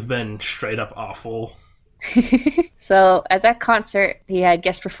those have been straight up awful. So at that concert, he had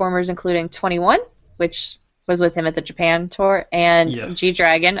guest performers including 21, which was with him at the Japan tour, and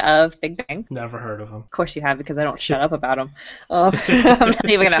G-Dragon of Big Bang. Never heard of him. Of course you have, because I don't shut up about him. I'm not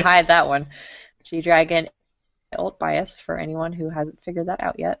even going to hide that one. G-Dragon, old bias for anyone who hasn't figured that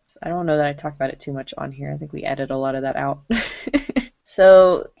out yet. I don't know that I talk about it too much on here. I think we edit a lot of that out.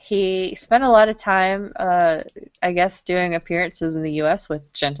 So he spent a lot of time, I guess, doing appearances in the U.S.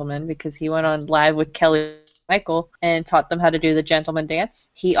 with Gentlemen, because he went on live with Kelly Michael and taught them how to do the Gentleman dance.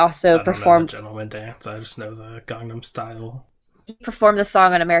 He also performed the Gentleman dance. I just know the Gangnam Style. He performed the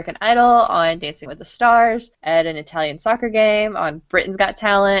song on American Idol, on Dancing with the Stars, at an Italian soccer game, on Britain's Got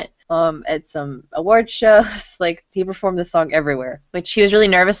Talent, at some award shows. Like, he performed the song everywhere, which he was really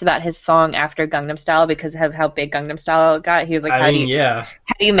nervous about his song after Gangnam Style because of how big Gangnam Style got. He was like, how do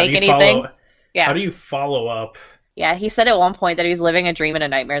you make anything? How do you follow up? Yeah, he said at one point that he was living a dream and a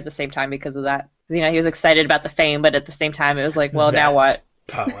nightmare at the same time because of that. You know, he was excited about the fame, but at the same time it was like, well, now what?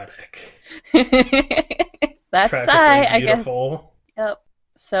 Poetic. That's Psy, I guess. Beautiful. Yep.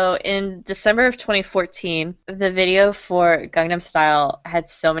 So in December of 2014, the video for Gangnam Style had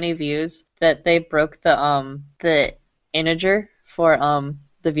so many views that they broke the integer for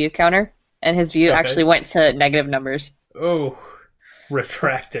the view counter, and his view actually went to negative numbers. Oh,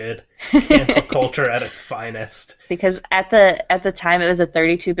 retracted. Cancel culture at its finest. Because at the time it was a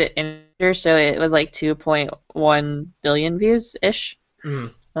 32-bit integer, so it was like 2.1 billion views ish.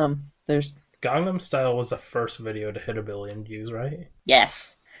 There's Gangnam Style was the first video to hit 1 billion views, right?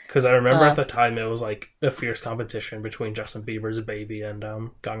 Yes. Because I remember at the time it was like a fierce competition between Justin Bieber's Baby and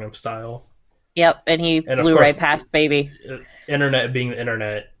Gangnam Style. Yep, and he blew right past Baby. Internet being the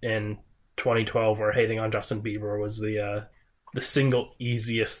internet in 2012, where hating on Justin Bieber was the single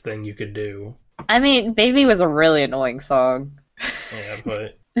easiest thing you could do. I mean, Baby was a really annoying song. Yeah,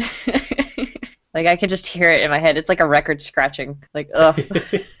 but like, I can just hear it in my head. It's like a record scratching. Like, ugh.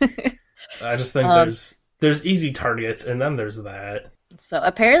 I just think there's easy targets, and then there's that. So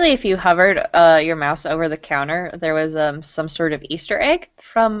apparently, if you hovered your mouse over the counter, there was some sort of Easter egg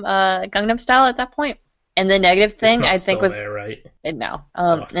from Gangnam Style at that point. And the negative thing, I think, was there, right? No.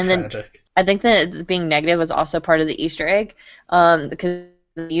 And tragic. Then I think that being negative was also part of the Easter egg, because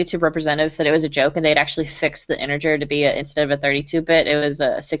the YouTube representative said it was a joke, and they'd actually fixed the integer to be instead of a 32-bit, it was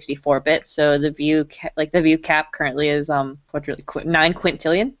a 64-bit. So the view cap currently is 9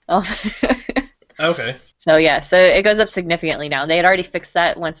 quintillion. Okay. So yeah, so it goes up significantly now. They had already fixed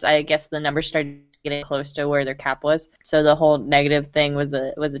that once I guess the numbers started getting close to where their cap was. So the whole negative thing was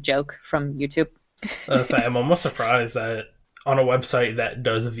a joke from YouTube. I'm almost surprised that on a website that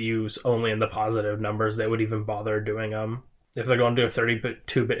does views only in the positive numbers, they would even bother doing them. If they're going to do a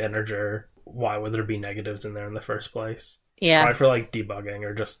 32-bit integer, why would there be negatives in there in the first place? Yeah. Probably for like debugging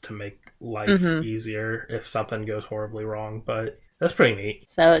or just to make life easier if something goes horribly wrong. But that's pretty neat.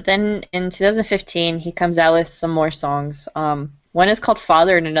 So then in 2015, he comes out with some more songs. One is called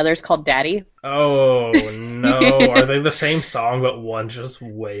Father and another is called Daddy. Oh, no. Are they the same song, but one's just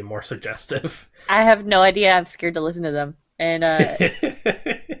way more suggestive? I have no idea. I'm scared to listen to them. And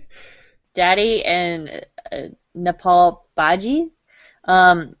Daddy and Nepal Baji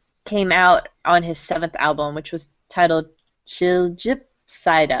came out on his 7th album, which was titled Chiljip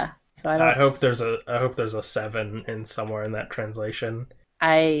Saida. So I hope there's a 7 in somewhere in that translation.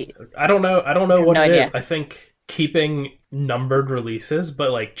 I don't know what no it idea. is. I think keeping numbered releases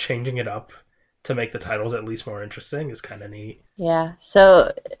but like changing it up to make the titles at least more interesting is kind of neat. Yeah.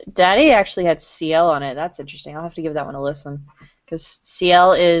 So Daddy actually had CL on it. That's interesting. I'll have to give that one a listen because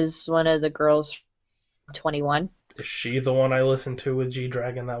CL is one of the girls from 21. Is she the one I listened to with G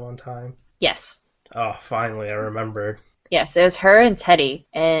Dragon that one time? Yes. Oh, finally I remembered. Yes, it was her and Teddy.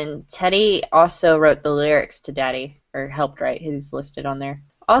 And Teddy also wrote the lyrics to Daddy, or helped write. He's listed on there.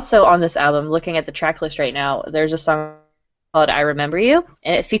 Also on this album, looking at the track list right now, there's a song called I Remember You.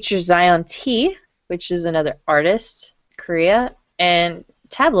 And it features Zion T, which is another artist, Korea. And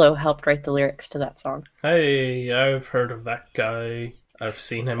Tableau helped write the lyrics to that song. Hey, I've heard of that guy. I've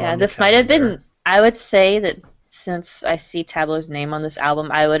seen him on the this might have calendar. been, I would say that since I see Tableau's name on this album,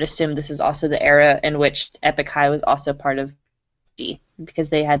 I would assume this is also the era in which Epic High was also part of G, because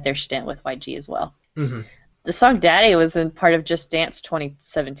they had their stint with YG as well. Mm-hmm. The song Daddy was in part of Just Dance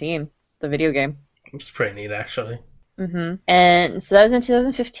 2017, the video game. It's pretty neat, actually. And so that was in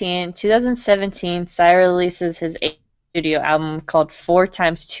 2015. 2017, Psy releases his 8th studio album called 4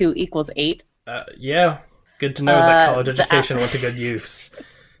 times 2 equals 8. Yeah, good to know that college education went to good use.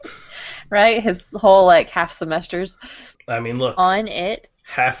 Right? His whole, like, half semesters. I mean, look. On it.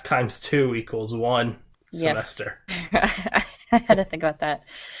 Half times 2 equals 1 semester. I had to think about that.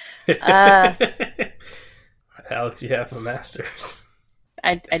 Alex, you have a master's.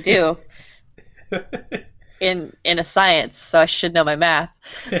 I do. In a science, so I should know my math.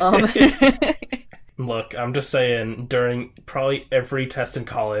 Look, I'm just saying, during probably every test in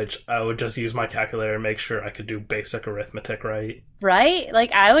college, I would just use my calculator and make sure I could do basic arithmetic right. Right?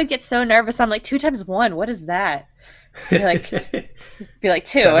 Like, I would get so nervous. I'm like, 2 times 1, what is that? Be like 2.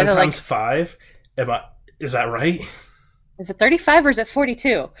 7 and times 5? Is that right? Is it 35 or is it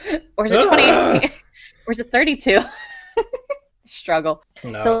 42? Or is it 28? Or is it 32? Struggle.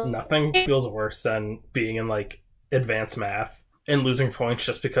 No, So- nothing feels worse than being in, like, advanced math and losing points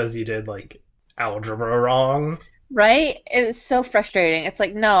just because you did, like, algebra wrong. Right? It was so frustrating. It's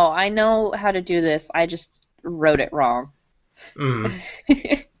like, no, I know how to do this. I just wrote it wrong.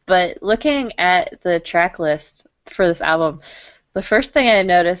 But looking at the track list for this album, the first thing I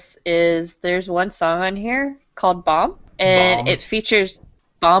noticed is there's one song on here called Bomb, and Bomb. it features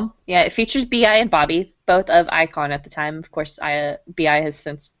Bomb. Yeah, it features B.I. and Bobby, both of Icon at the time. Of course, B.I. has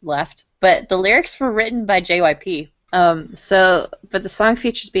since left. But the lyrics were written by JYP. But the song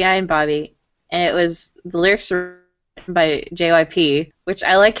features B.I. and Bobby, and the lyrics were written by JYP, which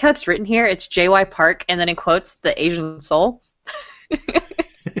I like how it's written here. It's JY Park, and then in quotes, the Asian Soul.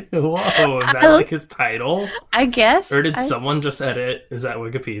 Whoa, is that like his title? I guess. Or did someone just edit? Is that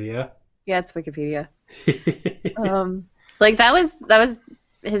Wikipedia? Yeah, it's Wikipedia. Like that was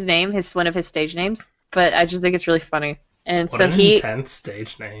his name, one of his stage names. But I just think it's really funny. And What so an intense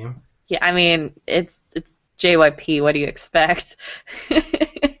stage name. yeah, I mean, it's JYP. What do you expect?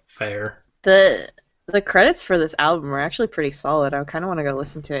 Fair. The credits for this album are actually pretty solid. I kind of want to go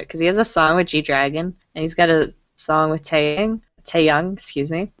listen to it because he has a song with G Dragon and he's got a song with Taeyang, excuse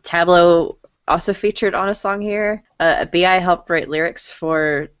me. Tableau also featured on a song here. B.I. helped write lyrics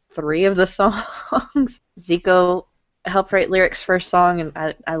for 3 of the songs. Zico helped write lyrics for a song,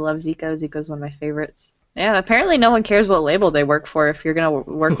 and I love Zico. Zico's one of my favorites. Yeah, apparently no one cares what label they work for if you're going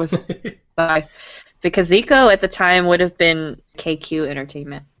to work with Psy. Because Zico at the time would have been KQ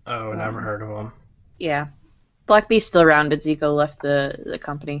Entertainment. Oh, never heard of him. Yeah. Black Bee's still around, but Zico left the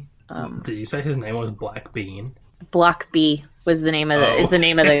company. Did you say his name was Black Bean? Block B was the name of is the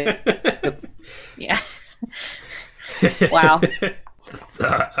name of the yeah. Wow.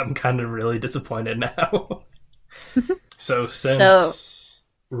 I'm kind of really disappointed now. So So, since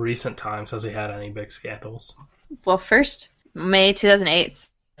recent times, has he had any big scandals? well, first, May 2008,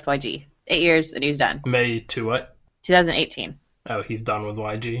 YG. 8 years and he was done. May to what? 2018. Oh, he's done with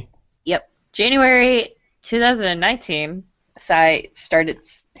YG. Yep. January 2019, Psy started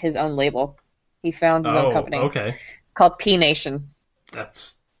his own label. He found his own Oh, company okay. called P Nation.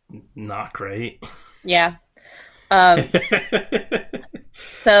 That's not great. Yeah. Um,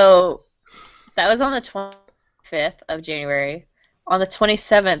 so that was on the 25th of January. On the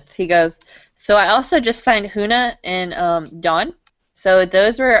 27th, he goes, so I also just signed Huna and Dawn. So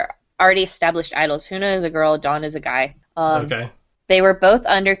those were already established idols. Huna is a girl, Dawn is a guy. Okay. They were both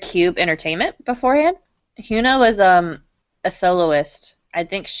under Cube Entertainment beforehand. Huna was a soloist. I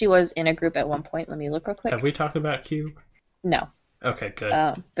think she was in a group at one point. Let me look real quick. Have we talked about Cube? No. Okay,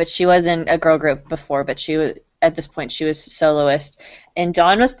 good. But she was in a girl group before, but she was, at this point she was soloist. And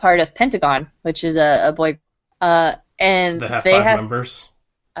Dawn was part of Pentagon, which is a boy. And They have they 5 have, members.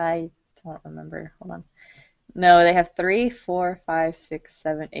 I don't remember. Hold on. No, they have 3, 4, 5, 6,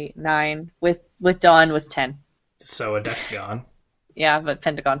 7, 8, 9. With Dawn was 10. So a decagon. Yeah, but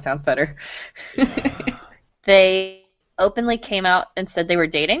Pentagon sounds better. Yeah. They openly came out and said they were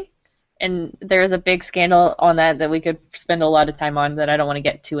dating, and there was a big scandal on that we could spend a lot of time on that I don't want to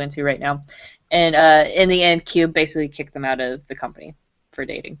get too into right now. And in the end, Cube basically kicked them out of the company for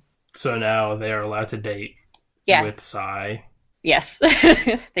dating. So now they are allowed to date Yeah. with Psy. Yes.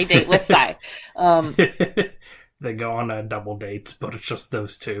 They date with Psy. They go on double dates, but it's just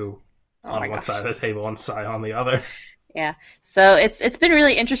those two Oh on my one gosh. side of the table and Psy on the other. Yeah. So it's been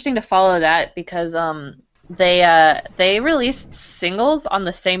really interesting to follow that because they released singles on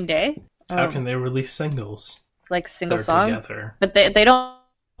the same day. How can they release singles? Like single They're songs? together. But they don't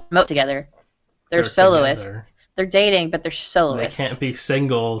promote together. They're soloists. together. They're dating, but they're They soloists. can't be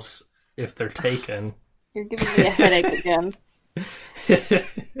singles if they're taken. You're giving me a headache again.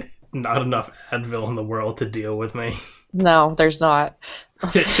 Not enough Advil in the world to deal with me. No, there's not.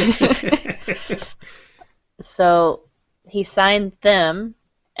 So he signed them,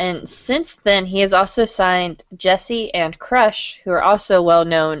 and since then he has also signed Jesse and Crush, who are also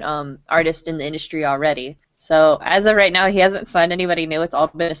well-known artists in the industry already. So as of right now, he hasn't signed anybody new. It's all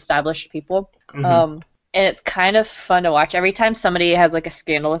been established people. Mhm. And it's kind of fun to watch. Every time somebody has like a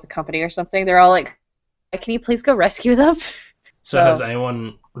scandal with a company or something, they're all like, "Can you please go rescue them?" So has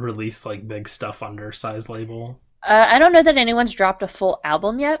anyone released like big stuff under Psy's label? I don't know that anyone's dropped a full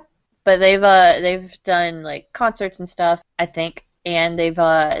album yet, but they've done like concerts and stuff, I think, and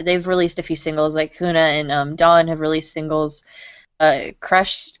they've released a few singles. Like Huna and Dawn have released singles.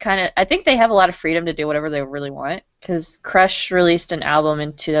 Crush I think they have a lot of freedom to do whatever they really want because Crush released an album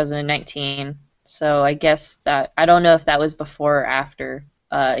in 2019. So I guess that I don't know if that was before or after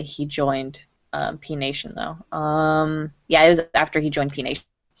he joined P Nation though. Yeah, it was after he joined P Nation.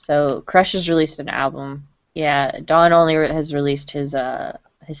 So Crush has released an album. Yeah, Dawn only has released his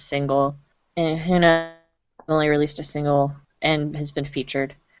single, and Huna only released a single and has been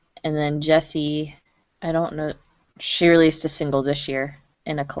featured. And then Jessie, I don't know, she released a single this year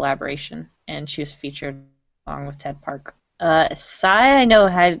in a collaboration, and she was featured along with Ted Park. Psy, I know,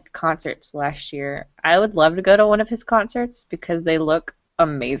 had concerts last year. I would love to go to one of his concerts because they look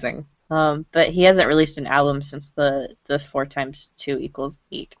amazing. But he hasn't released an album since the 4 times 2 equals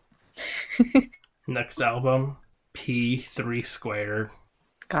 8. Next album, P3 Squared.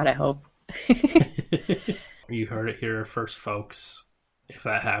 God, I hope. You heard it here first, folks. If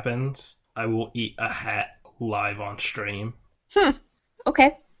that happens, I will eat a hat live on stream.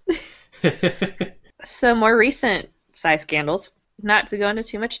 Okay. So more recent Psy scandals, not to go into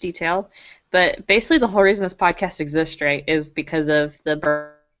too much detail, but basically the whole reason this podcast exists, right, is because of the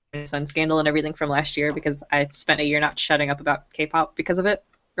Burning Sun scandal and everything from last year, because I spent a year not shutting up about K-pop because of it,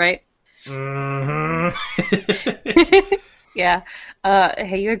 right? Mm-hmm. Yeah.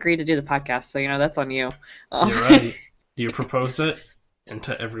 Hey, you agreed to do the podcast, so that's on you. You're right. You proposed it, and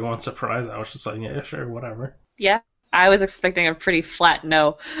to everyone's surprise, I was just like, yeah, sure, whatever. Yeah, I was expecting a pretty flat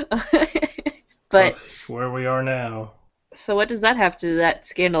no. But where we are now. so what does that have to do, that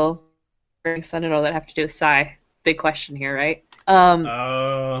scandal, Burning Sun and all that have to do with Psy? Big question here, right?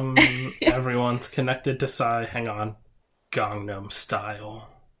 Everyone's connected to Psy. Hang on. Gangnam Style.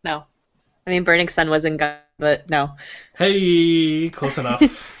 No. I mean, Burning Sun was in Gun, but no. Hey, close enough.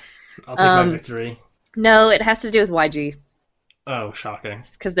 I'll take my victory. No, it has to do with YG, Oh, shocking.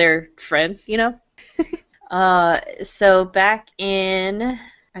 because they're friends, So back in,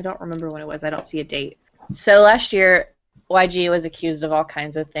 I don't remember when it was, I don't see a date. So last year, YG was accused of all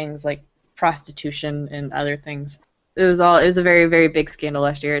kinds of things, like prostitution and other things. it was a very, very big scandal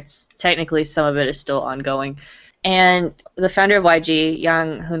last year. It's technically some of it is still ongoing. And the founder of YG,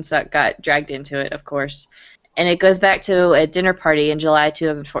 Yang Hoon-suk, got dragged into it, of course. And it goes back to a dinner party in July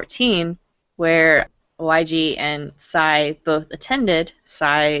 2014 where YG and Psy both attended.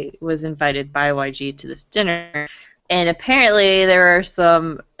 Psy was invited by YG to this dinner. And apparently there were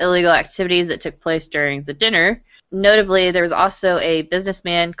some illegal activities that took place during the dinner. Notably, there was also a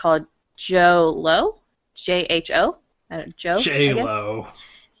businessman called Joe Lo, Jho. Joe, I guess. J-Lo.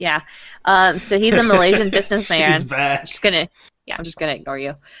 Yeah. So he's a Malaysian businessman. He's back. I'm just gonna ignore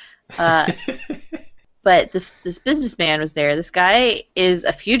you. But this businessman was there. This guy is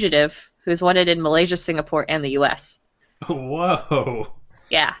a fugitive who's wanted in Malaysia, Singapore, and the U.S. Whoa.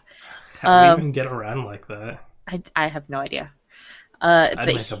 Yeah. How do you even get around like that? I have no idea. I'd But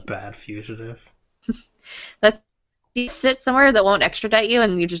make a bad fugitive. that's you sit somewhere that won't extradite you,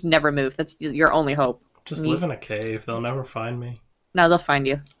 and you just never move. That's your only hope. Just live in a cave. They'll never find me. No, they'll find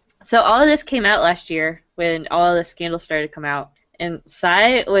you. So all of this came out last year when all of the scandals started to come out, and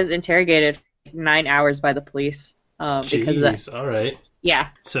Psy was interrogated for 9 hours by the police because of that. Jeez, all right. Yeah.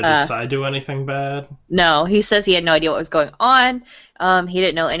 So did Psy do anything bad? No, he says he had no idea what was going on. He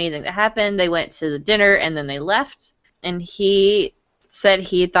didn't know anything that happened. They went to the dinner and then they left. And he said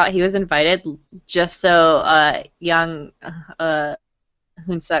he thought he was invited just so Young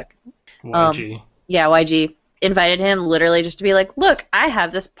Hoon-suk, YG. YG, invited him literally just to be like, look, I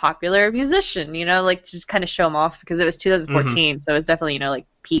have this popular musician, like to just kind of show him off because it was 2014, so it was definitely, like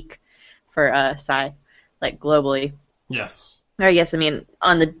peak for Psy, like globally. Yes. Or yes, I mean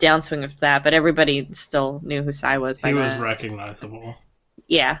on the downswing of that, but everybody still knew who Psy was by He then. was recognizable.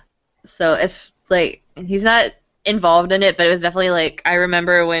 Yeah. So it's like he's not involved in it, but it was definitely like I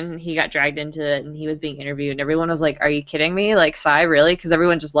remember when he got dragged into it and he was being interviewed and everyone was like, "Are you kidding me? Like Psy, really?" Because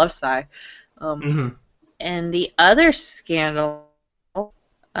everyone just loves Psy. And the other scandal,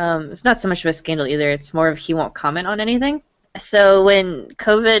 it's not so much of a scandal either. It's more of he won't comment on anything. So when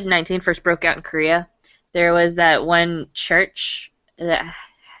COVID-19 first broke out in Korea, there was that one church that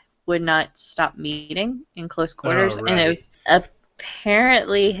would not stop meeting in close quarters, Oh, and it right. was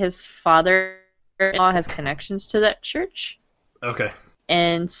apparently his father-in-law has connections to that church, Okay.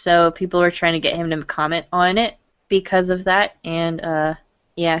 and so people were trying to get him to comment on it because of that, and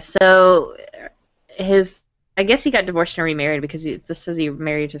so I guess he got divorced and remarried because this says he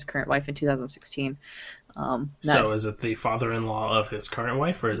married his current wife in 2016. So is it the father-in-law of his current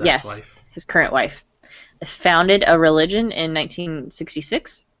wife or his Yes. ex-wife? His current wife founded a religion in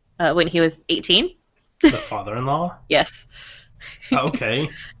 1966 when he was 18. The father-in-law? Yes. Okay.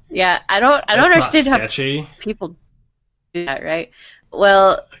 Yeah, I don't That's understand not how sketchy. people do that, right?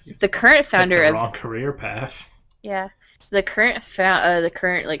 Well, the current founder Picked the of wrong career path. yeah, the current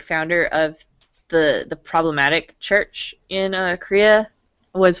founder of the problematic church in Korea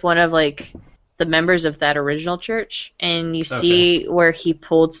was one of like the members of that original church, and you see where he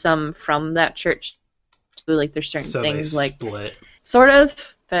pulled some from that church. Like there's certain So things they like split. sort of,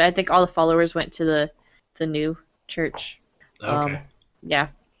 but I think all the followers went to the new church. Okay. Yeah.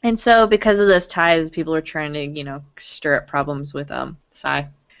 And so because of those ties, people are trying to, stir up problems with Psy.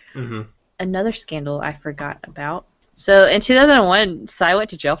 Mm-hmm. Another scandal I forgot about. So in 2001, Psy went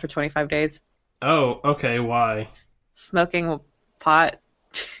to jail for 25 days Oh, okay. Why? smoking pot.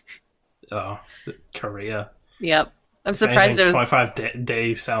 Oh, Korea. Yep. I'm surprised it was 25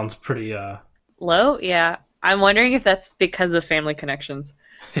 days sounds pretty, low. Yeah. I'm wondering if that's because of family connections.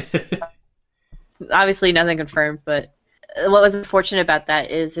 Obviously nothing confirmed, but what was unfortunate about that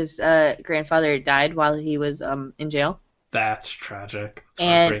is his grandfather died while he was in jail. That's tragic. It's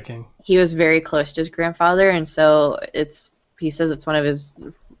And- heartbreaking. He was very close to his grandfather, and so he says it's one of his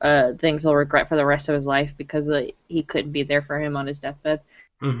things he'll regret for the rest of his life because he couldn't be there for him on his deathbed.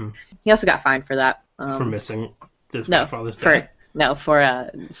 Mm-hmm. He also got fined for that. For missing his no, grandfather's death.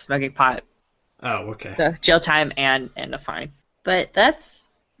 for smoking pot. Oh, okay. So jail time and a fine. But that's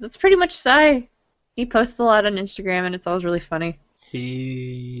pretty much Psy. He posts a lot on Instagram, and it's always really funny.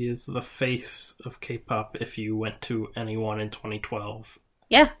 He is the face of K-pop if you went to anyone in 2012.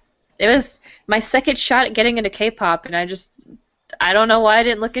 Yeah, it was my second shot at getting into K-pop, and I don't know why I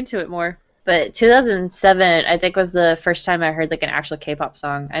didn't look into it more. But 2007, I think, was the first time I heard like an actual K-pop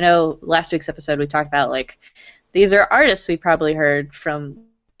song. I know last week's episode we talked about like these are artists we probably heard from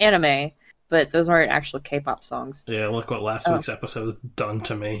anime, but those weren't actual K-pop songs. Yeah, look what last week's episode done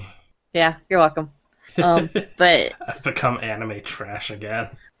to me. Yeah, you're welcome. But I've become anime trash again.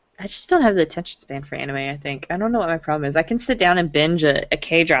 I just don't have the attention span for anime, I think. I don't know what my problem is. I can sit down and binge a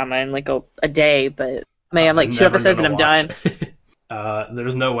K-drama in like a day, but I have like two Never episodes and gonna I'm watch done.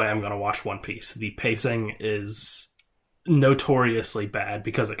 There's no way I'm going to watch One Piece. The pacing is notoriously bad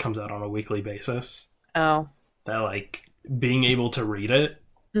because it comes out on a weekly basis. Oh. That, like, being able to read it,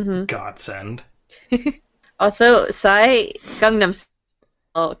 Mm-hmm. godsend. Also, Psy Gangnam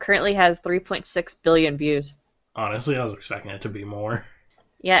Style currently has 3.6 billion views. Honestly, I was expecting it to be more.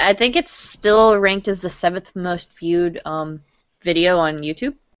 Yeah, I think it's still ranked as the seventh most viewed video on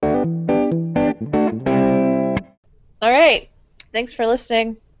YouTube. All right. Thanks for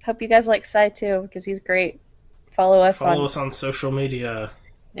listening. Hope you guys like Psy too, because he's great. Follow us Follow on us on social media.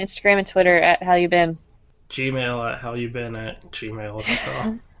 Instagram and Twitter at How You Been. Gmail at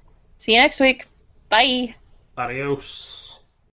howyouBeen@gmail.com. See you next week. Bye. Adios.